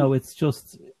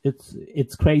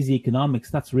it's crazy economics.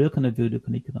 That's real kind of voodoo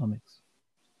economics.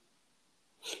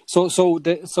 So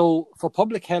for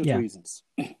public health reasons,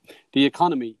 the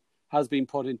economy has been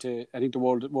put into, I think the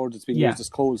word that's been used is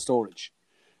cold storage.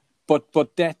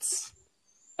 But debts,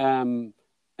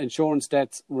 insurance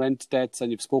debts, rent debts,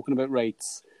 and you've spoken about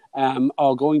rates,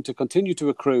 are going to continue to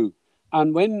accrue.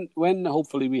 And when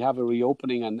hopefully we have a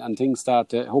reopening and things start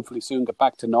to hopefully soon get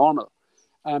back to normal,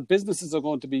 businesses are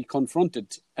going to be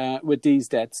confronted with these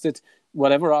debts that,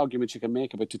 whatever arguments you can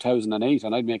make about 2008,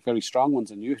 and I'd make very strong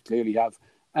ones, and you clearly have,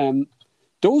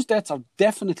 those debts are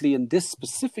definitely, in this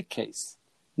specific case,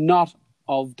 not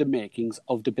of the makings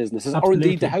of the businesses. Absolutely. Or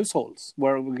indeed the households,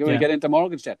 where we're going to get into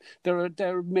mortgage debt.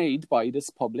 They're made by this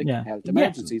public health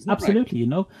emergency. Yeah, absolutely,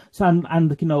 right? So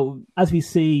and as we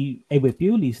see with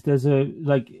Bewley's, there's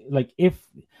if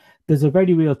there's a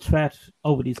very real threat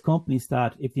over these companies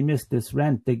that if you miss this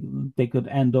rent, they could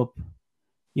end up,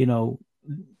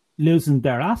 losing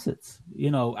their assets,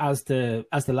 as the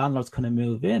landlords kind of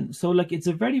move in. So it's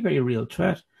a very, very real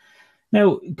threat.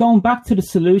 Now, going back to the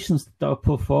solutions that were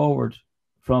put forward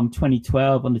from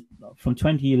 2012 from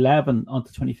 2011 onto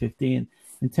 2015,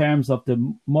 in terms of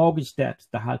the mortgage debt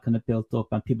that had kind of built up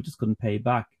and people just couldn't pay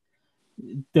back,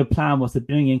 the plan was to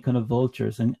bring in kind of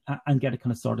vultures and get it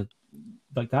kind of sorted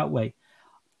like that way.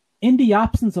 In the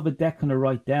absence of a debt kind of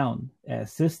write down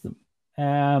system,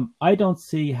 I don't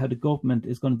see how the government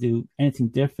is going to do anything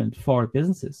different for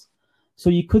businesses. So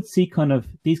you could see kind of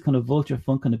these kind of vulture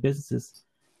fund kind of businesses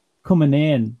coming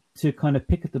in to kind of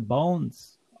pick at the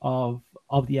bones of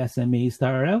the SMEs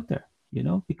that are out there,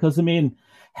 because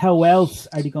how else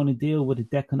are they going to deal with a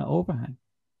debt kind of overhang?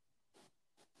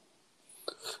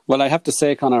 Well, I have to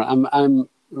say, Conor, I'm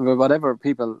whatever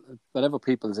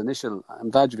people's initial, I'm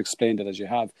glad you've explained it as you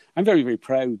have. I'm very, very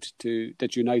proud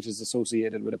that Unite is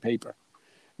associated with a paper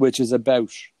which is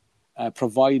about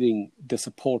providing the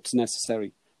supports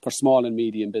necessary for small and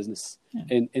medium business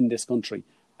in this country,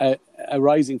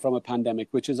 arising from a pandemic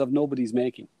which is of nobody's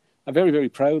making. I'm very, very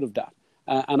proud of that.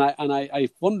 And I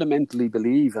fundamentally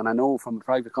believe, and I know from a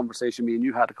private conversation me and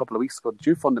you had a couple of weeks ago, that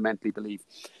you fundamentally believe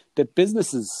that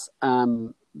businesses,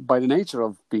 by the nature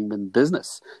of being in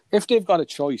business, if they've got a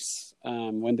choice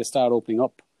when they start opening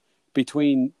up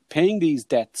between paying these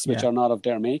debts which are not of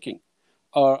their making,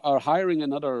 or hiring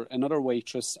another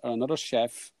waitress or another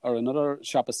chef or another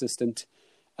shop assistant,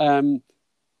 people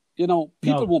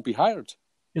won't be hired.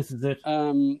 This is it.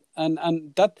 And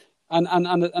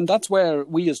that's where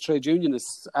we as trade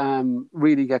unionists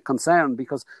really get concerned,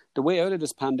 because the way out of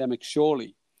this pandemic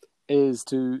surely is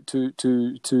to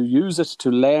use it to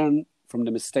learn from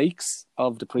the mistakes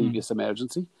of the previous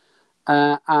emergency,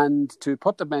 and to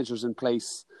put the measures in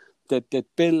place that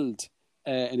build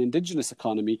an indigenous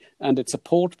economy and that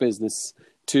support business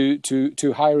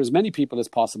to hire as many people as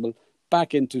possible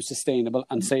back into sustainable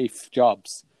and safe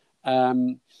jobs.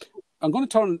 I'm going to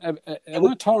turn a bit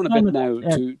now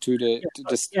to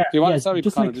this. Do you want? Sorry,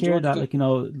 just Conor, make clear that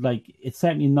it's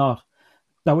certainly not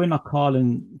that we're not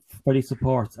calling for these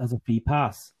supports as a free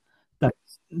pass. That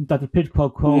the quid pro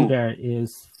quo there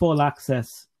is full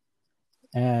access,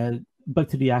 back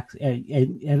to the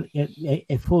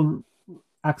a full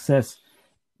access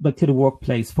back to the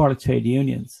workplace for the trade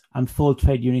unions and full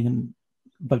trade union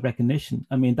recognition.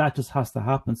 That just has to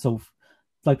happen. So,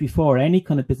 like before, any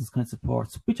kind of business kind of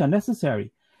supports, which are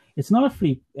necessary, it's not a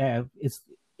free. It's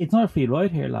not a free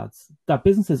ride here, lads. That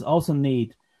businesses also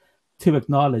need to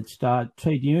acknowledge that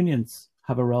trade unions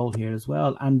have a role here as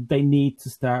well, and they need to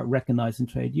start recognizing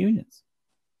trade unions.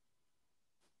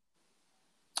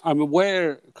 I'm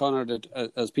aware, Conor,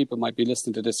 that as people might be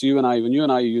listening to this, when you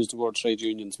and I use the word trade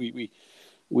unions, we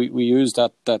we use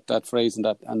that phrase and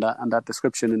that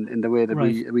description in the way that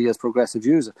we as progressives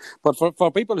use it. But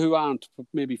for people who aren't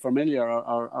maybe familiar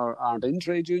or aren't in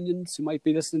trade unions, who might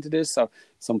be listening to this, or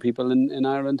some people in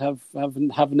Ireland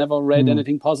have never read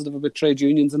anything positive about trade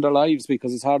unions in their lives,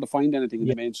 because it's hard to find anything in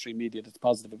the mainstream media that's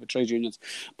positive about trade unions.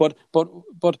 But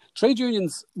trade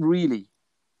unions really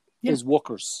is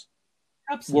workers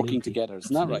working together.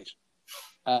 Isn't that right?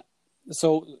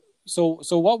 So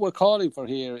what we're calling for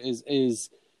here is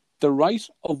the right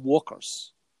of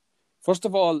workers. First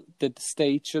of all, the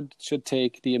state should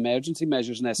take the emergency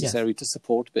measures necessary to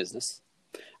support business.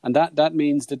 And that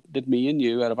means that me and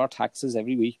you, out of our taxes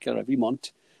every week or every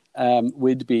month,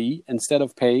 would be, instead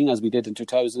of paying, as we did in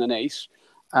 2008,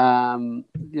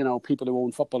 people who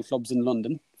own football clubs in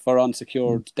London for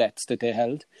unsecured debts that they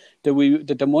held,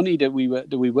 that the money that we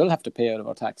will have to pay out of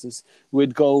our taxes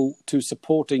would go to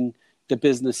supporting the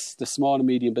business, the small and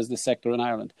medium business sector in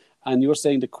Ireland. And you're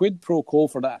saying the quid pro quo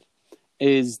for that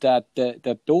is that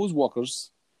those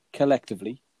workers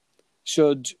collectively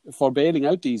should, for bailing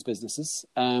out these businesses,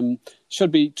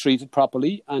 should be treated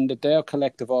properly, and that their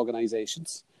collective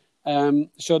organisations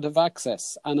should have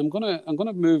access. And I'm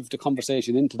gonna move the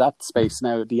conversation into that space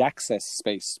now, the access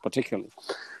space particularly,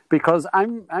 because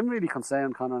I'm really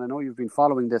concerned, Conor, and I know you've been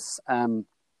following this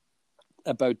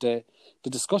about the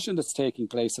discussion that's taking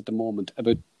place at the moment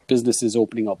about businesses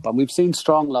opening up. And we've seen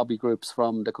strong lobby groups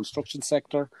from the construction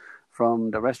sector, from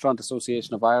the Restaurant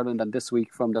Association of Ireland, and this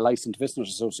week from the Licensed Vintners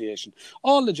Association,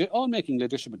 all making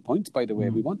legitimate points, by the way.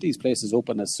 We want these places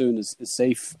open as soon as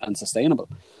safe and sustainable.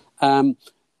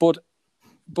 But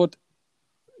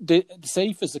the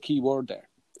safe is the key word there.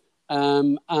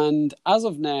 And as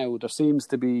of now, there seems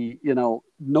to be,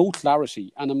 no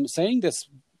clarity. And I'm saying this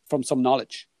from some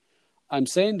knowledge. I'm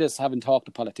saying this having talked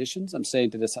to politicians. I'm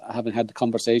saying this having had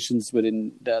conversations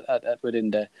within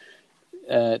the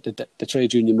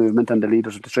trade union movement and the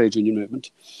leaders of the trade union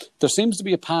movement. There seems to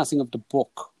be a passing of the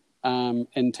buck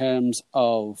in terms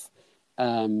of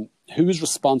who is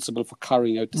responsible for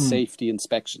carrying out the safety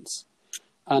inspections.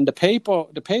 And the paper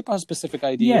has specific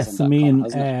ideas. Yes, on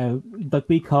that, that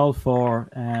we call for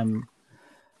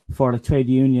the trade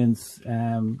unions,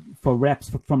 for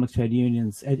reps from the trade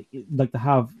unions, like to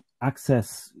have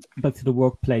access back to the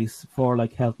workplace for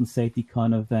like health and safety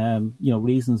kind of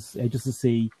reasons, just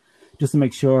to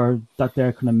make sure that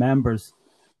their kind of members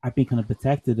are being kind of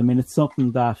protected. I mean, it's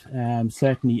something that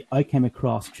certainly I came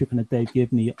across through kind of Dave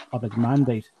Gibney of the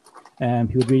mandate. He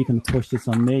would really kind of push this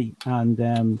on me, and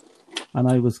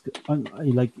I was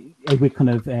with kind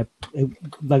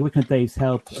of Dave's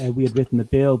help, we had written a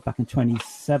bill back in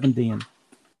 2017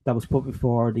 that was put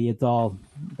before the Dáil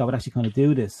that would actually kind of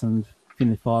do this, and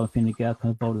Fianna Fáil and Fine Gael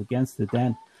kind of voted against it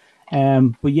then.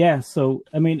 But yeah, so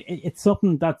I mean, it's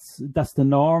something that's the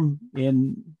norm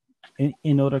in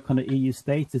other kind of EU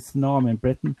states. It's the norm in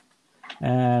Britain.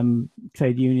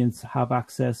 Trade unions have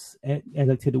access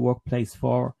to the workplace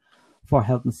for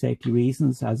health and safety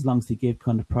reasons, as long as they give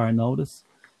kind of prior notice.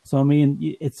 So I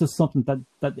mean, it's just something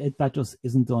that just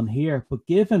isn't done here. But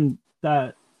given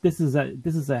that this is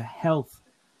a health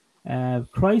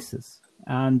crisis,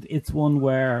 and it's one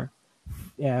where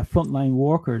frontline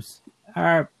workers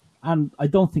are, and I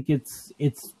don't think it's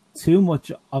too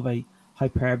much of a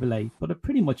hyperbole, but are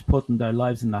pretty much putting their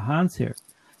lives in their hands here.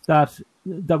 That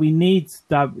we need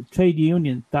that trade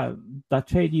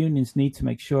unions need to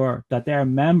make sure that their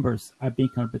members are being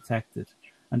kind of protected,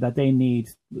 and that they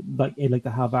need like to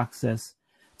have access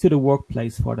to the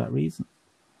workplace for that reason.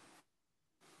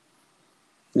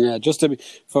 Yeah, just to be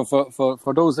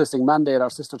for those listening, Mandate, our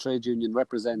sister trade union,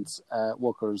 represents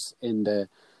workers in the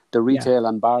retail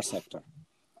and bar sector.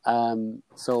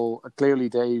 So clearly,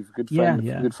 Dave, good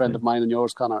friend of mine and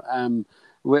yours, Conor,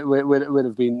 would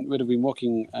have been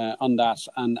working on that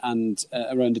and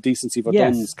around the Decency for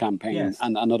Duns campaign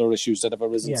and other issues that have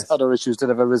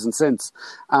arisen since.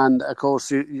 And of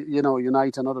course,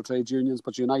 Unite and other trade unions,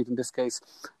 but Unite in this case,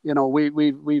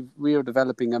 we are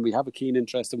developing, and we have a keen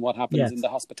interest in what happens in the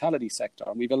hospitality sector,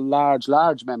 and we have a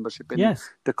large membership in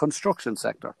the construction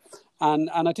sector.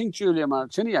 And I think Julia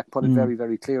Marciniak put it very,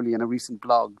 very clearly in a recent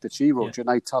blog that she wrote,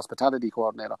 Unite's hospitality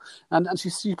coordinator. And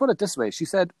she put it this way. She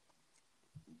said,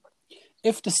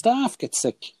 if the staff get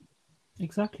sick,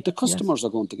 the customers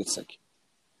are going to get sick.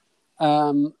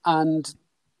 And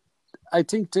I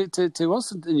think to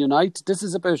us in Unite, this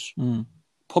is about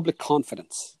public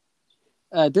confidence.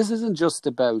 This isn't just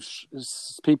about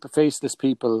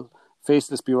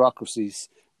faceless bureaucracies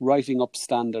writing up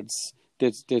standards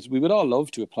that we would all love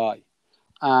to apply.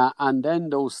 And then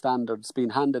those standards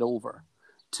being handed over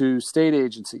to state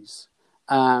agencies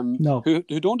who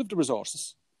don't have the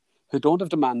resources, who don't have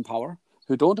the manpower,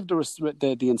 who don't have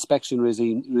the inspection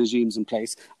regimes in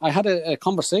place. I had a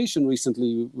conversation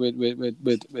recently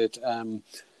with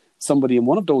somebody in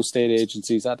one of those state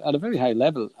agencies at a very high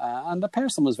level, and the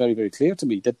person was very, very clear to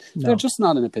me that they're just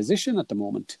not in a position at the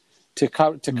moment to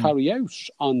carry out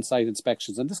on-site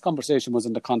inspections. And this conversation was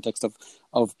in the context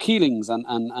of Keelings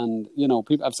and you know,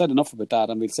 people. I've said enough about that,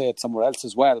 and we'll say it somewhere else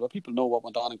as well, but people know what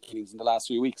went on in Keelings in the last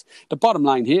few weeks. The bottom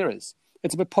line here is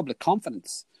it's about public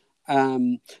confidence.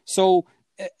 So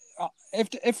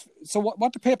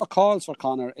what the paper calls for,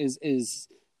 Conor, is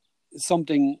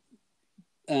something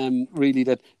really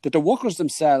that the workers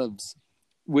themselves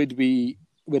would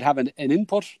have an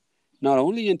input not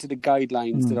only into the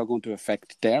guidelines that are going to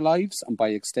affect their lives and by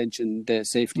extension the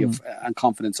safety of and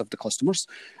confidence of the customers,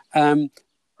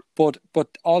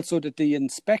 but also that the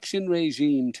inspection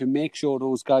regime to make sure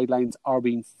those guidelines are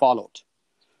being followed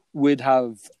would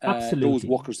have those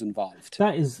workers involved.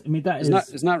 Isn't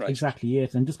that right? Exactly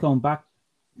it. And just going back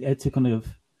to kind of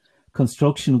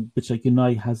construction, which like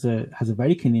Unite has a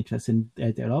very keen interest in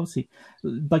there, obviously,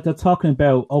 like they're talking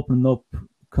about opening up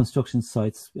construction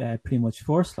sites pretty much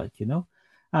first, like, you know,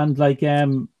 and like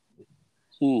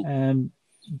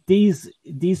these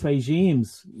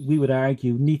regimes, we would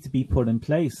argue, need to be put in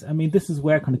place. I mean, this is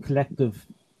where kind of collective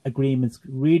agreements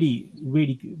really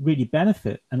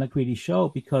benefit and like really show,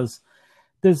 because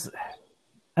there's,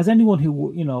 as anyone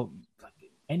who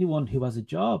has a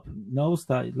job knows,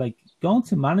 that like going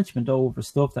to management over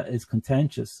stuff that is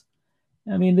contentious,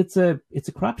 I mean, it's a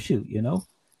crapshoot, you know.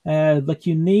 Like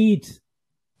you need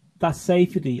that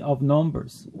safety of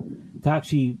numbers to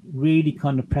actually really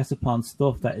kind of press upon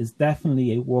stuff that is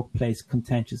definitely a workplace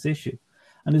contentious issue.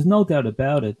 And there's no doubt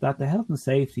about it that the health and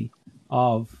safety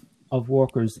of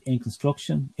workers in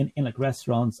construction, in like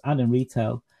restaurants and in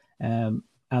retail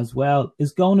as well,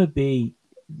 is going to be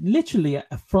literally a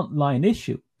frontline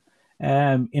issue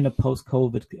in a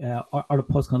post-COVID or a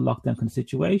post-kind of lockdown kind of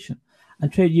situation.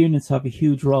 And trade unions have a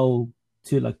huge role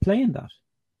to like play in that.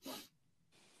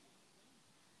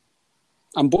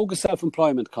 And bogus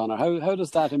self-employment, Conor, how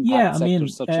does that impact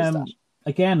sectors such as that?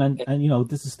 Again, and you know,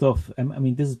 this is stuff, I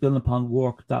mean, this is building upon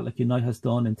work that like Unite has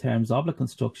done in terms of like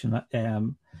construction,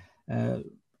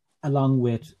 along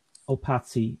with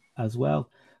OPATSI as well.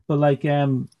 But like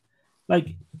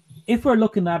if we're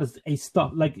looking at as a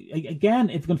stop, like again,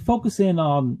 if we can focus in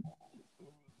on,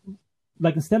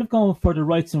 like, instead of going for the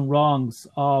rights and wrongs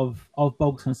of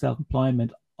bogus and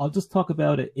self-employment, I'll just talk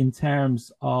about it in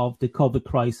terms of the COVID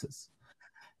crisis.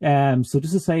 So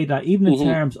just to say that even in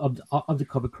terms of the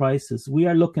COVID crisis, we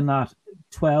are looking at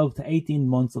 12 to 18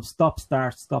 months of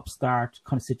stop-start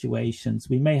kind of situations.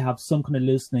 We may have some kind of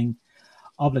loosening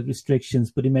of like restrictions,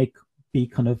 but it may be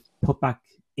kind of put back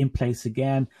in place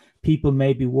again. People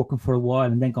may be working for a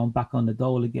while and then going back on the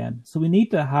dole again. So we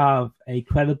need to have a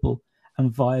credible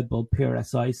and viable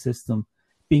PRSI system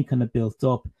being kind of built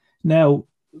up. Now,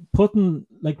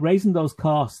 raising those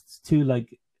costs to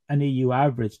like an EU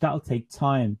average, that'll take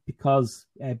time because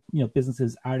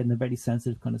businesses are in a very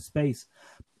sensitive kind of space.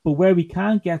 But where we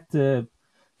can get where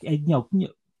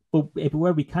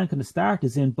we can kind of start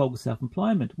is in bogus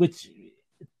self-employment, which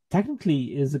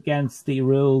technically is against the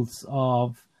rules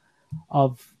of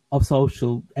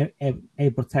social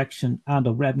aid protection and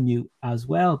of revenue as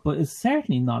well, but it's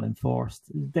certainly not enforced.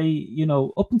 They,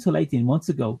 up until 18 months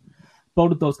ago,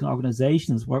 both of those kind of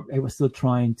organizations were still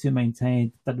trying to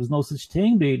maintain that there was no such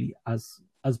thing really as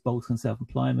bogus and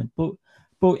self-employment. But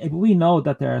we know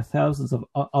that there are thousands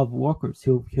of workers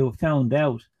who have found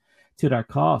out to their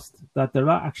cost that they're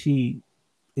not actually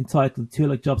entitled to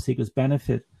like job seekers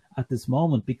benefit at this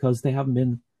moment, because they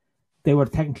were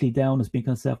technically down as being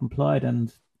kind of self-employed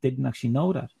and they didn't actually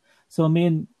know that. So I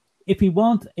mean, if we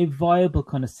want a viable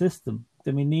kind of system,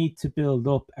 then we need to build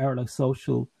up our like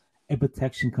social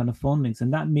protection kind of fundings,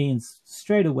 and that means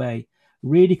straight away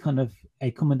really kind of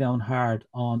coming down hard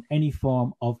on any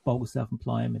form of bogus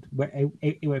self-employment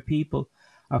where people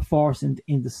are forced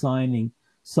into signing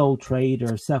sole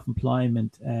trader,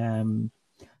 self-employment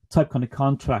type kind of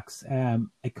contracts,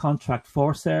 a contract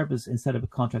for service instead of a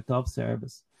contract of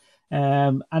service,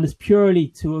 and it's purely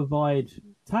to avoid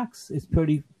tax. It's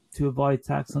purely to avoid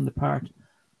tax on the part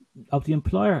of the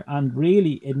employer, and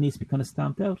really it needs to be kind of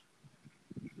stamped out.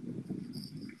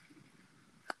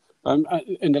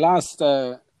 In the last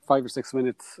 5 or 6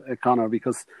 minutes, Conor,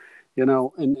 because in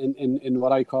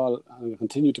what I call, and I will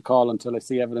continue to call until I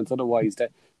see evidence otherwise,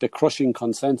 the crushing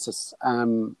consensus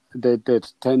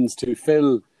that tends to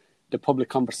fill the public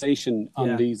conversation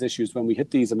on these issues when we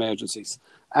hit these emergencies.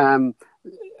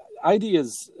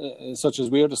 ideas such as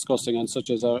we're discussing and such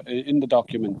as are in the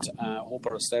document, Hope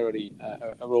or Austerity,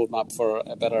 a roadmap for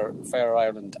a better, fairer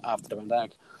Ireland after the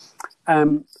pandemic,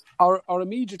 are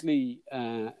immediately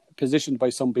positioned by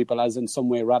some people as in some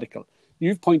way radical.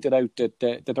 You've pointed out that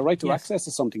the right to access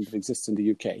is something that exists in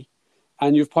the UK.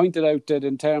 And you've pointed out that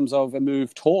in terms of a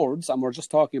move towards, and we're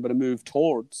just talking about a move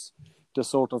towards the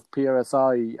sort of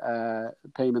PRSI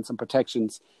payments and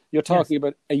protections, you're talking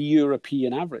about a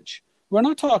European average. We're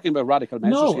not talking about radical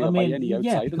measures here by any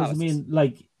outside analysis. I mean,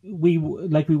 we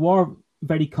were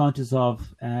very conscious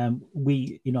of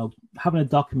having a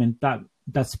document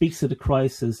that speaks to the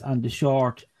crisis and the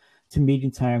short to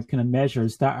medium term kind of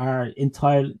measures that are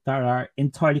entirely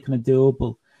kind of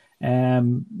doable.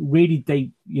 Really,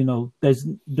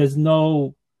 there's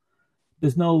no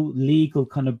legal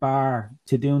kind of bar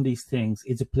to doing these things.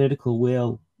 It's a political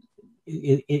will.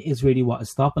 It is really what is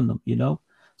stopping them,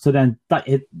 So then that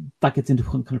gets into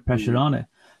kind of pressure on it.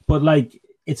 But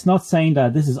it's not saying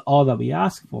that this is all that we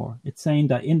ask for. It's saying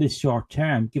that in this short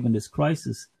term, given this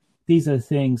crisis, these are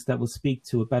things that will speak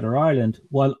to a better Ireland,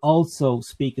 while also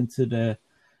speaking to the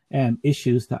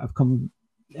issues that have come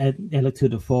to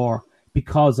the fore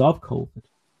because of COVID.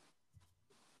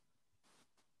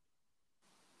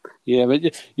 Yeah, but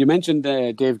you mentioned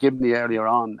Dave Gibney earlier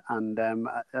on, and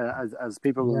as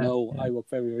people will know, I work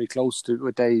very, very close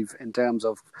with Dave in terms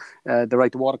of the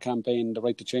Right to Water campaign, the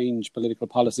right to change political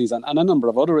policies, and a number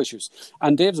of other issues.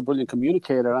 And Dave's a brilliant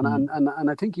communicator, and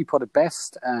I think he put it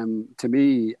best to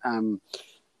me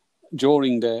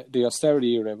during the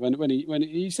austerity era when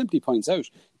he simply points out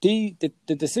the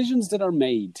decisions that are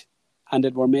made and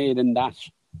that were made in that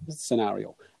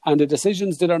scenario, and the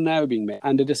decisions that are now being made,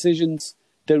 and the decisions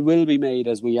that will be made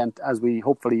as we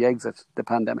hopefully exit the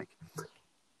pandemic,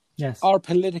 are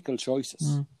political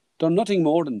choices. They're nothing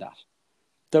more than that.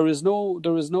 There is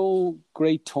no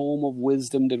great tome of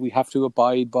wisdom that we have to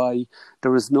abide by.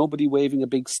 There is nobody waving a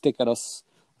big stick at us.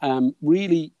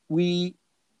 Really, we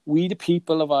the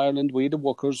people of Ireland, we the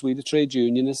workers, we the trade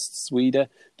unionists, we the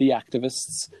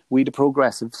activists, we the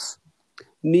progressives,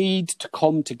 need to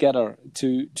come together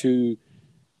to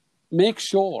make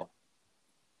sure,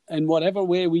 in whatever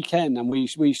way we can, and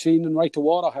we've seen in Right to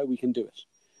Water how we can do it,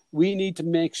 we need to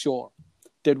make sure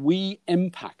that we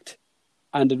impact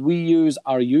and that we use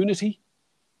our unity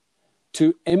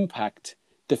to impact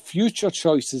the future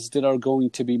choices that are going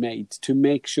to be made, to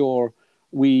make sure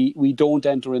we don't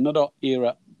enter another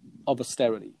era of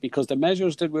austerity, because the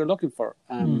measures that we're looking for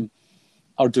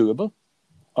are doable,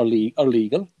 are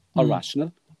legal, are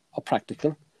rational, are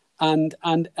practical, and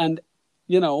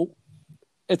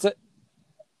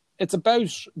it's about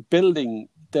building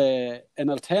an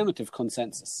alternative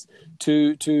consensus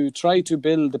to try to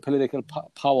build the political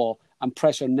power and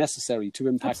pressure necessary to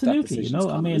impact that decision.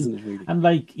 Isn't it really? And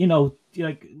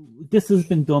this has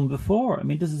been done before. I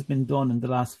mean, this has been done in the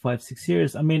last 5-6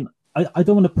 years. I mean, I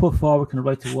don't want to put forward kind of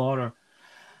Right to Water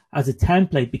as a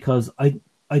template, because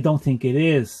I don't think it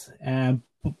is.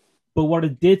 But what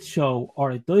it did show,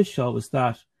 or it does show, is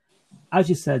that, as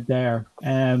you said there,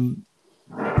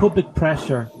 public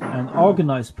pressure and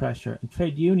organised pressure and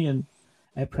trade union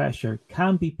pressure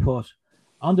can be put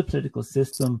on the political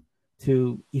system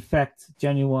to effect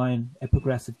genuine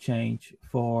progressive change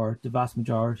for the vast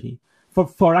majority,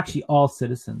 for actually all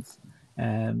citizens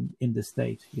in the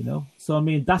state, So, I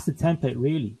mean, that's the template,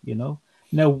 really,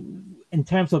 Now, in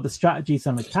terms of the strategies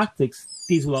and the tactics,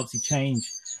 these will obviously change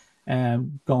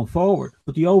going forward.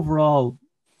 But the overall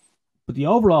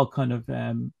kind of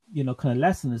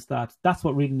lesson is that that's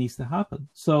what really needs to happen.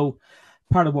 So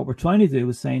part of what we're trying to do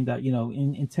is saying that,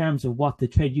 in terms of what the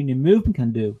trade union movement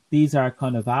can do, these are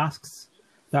kind of asks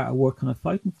that we're kind of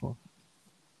fighting for.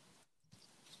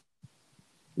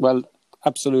 Well,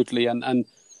 absolutely. And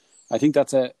I think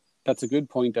that's a good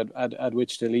point at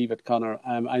which to leave it, Conor.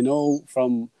 I know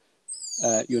from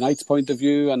Unite's point of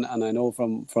view, and I know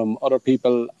from other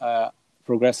people,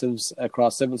 progressives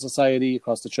across civil society,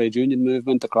 across the trade union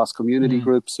movement, across community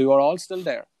groups, who are all still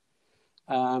there.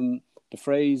 The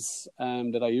phrase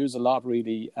that I use a lot,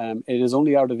 really, it is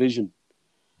only our division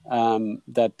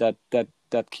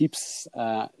that keeps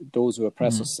those who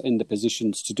oppress us in the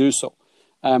positions to do so.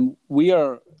 We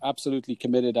are absolutely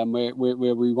committed, and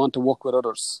we want to work with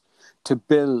others to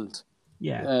build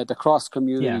the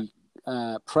cross-community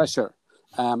pressure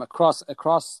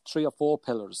across 3 or 4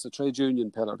 pillars: the trade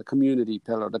union pillar, the community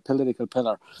pillar, the political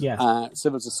pillar,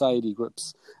 civil society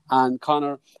groups. And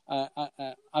Conor,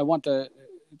 I want to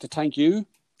thank you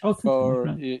Oh, thank you for very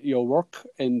much. your work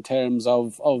in terms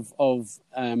of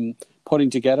putting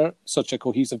together such a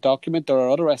cohesive document. There are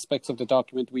other aspects of the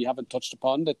document we haven't touched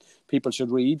upon that people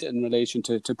should read in relation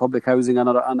to public housing and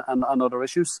other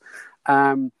issues.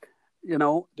 The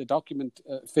document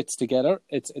fits together.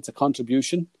 It's a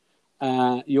contribution.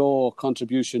 Your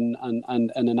contribution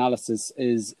and analysis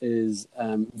is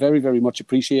very, very much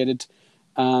appreciated.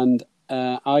 And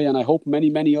I hope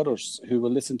many others who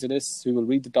will listen to this, who will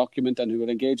read the document and who will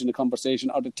engage in the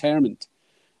conversation are determined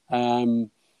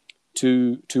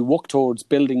to work towards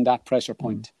building that pressure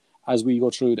point as we go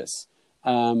through this.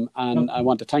 And I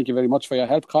want to thank you very much for your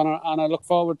help, Conor, and I look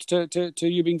forward to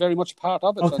you being very much a part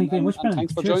of it. Thank you very much, Ben.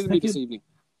 Thanks for Cheers, joining me this evening.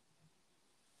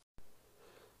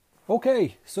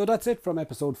 Okay, so that's it from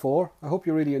episode 4. I hope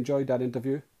you really enjoyed that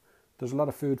interview. There's a lot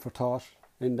of food for thought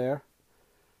in there.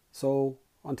 So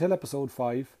until episode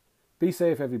 5, be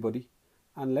safe, everybody,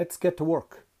 and let's get to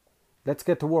work. Let's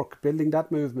get to work building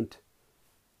that movement,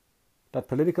 that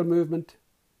political movement,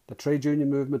 the trade union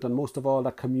movement, and most of all,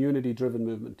 that community-driven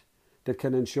movement that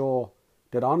can ensure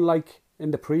that, unlike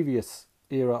in the previous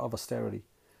era of austerity,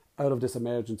 out of this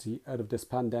emergency, out of this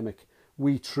pandemic,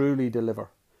 we truly deliver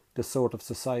the sort of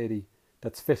society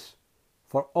that's fit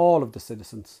for all of the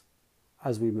citizens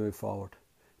as we move forward.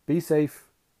 Be safe.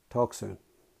 Talk soon.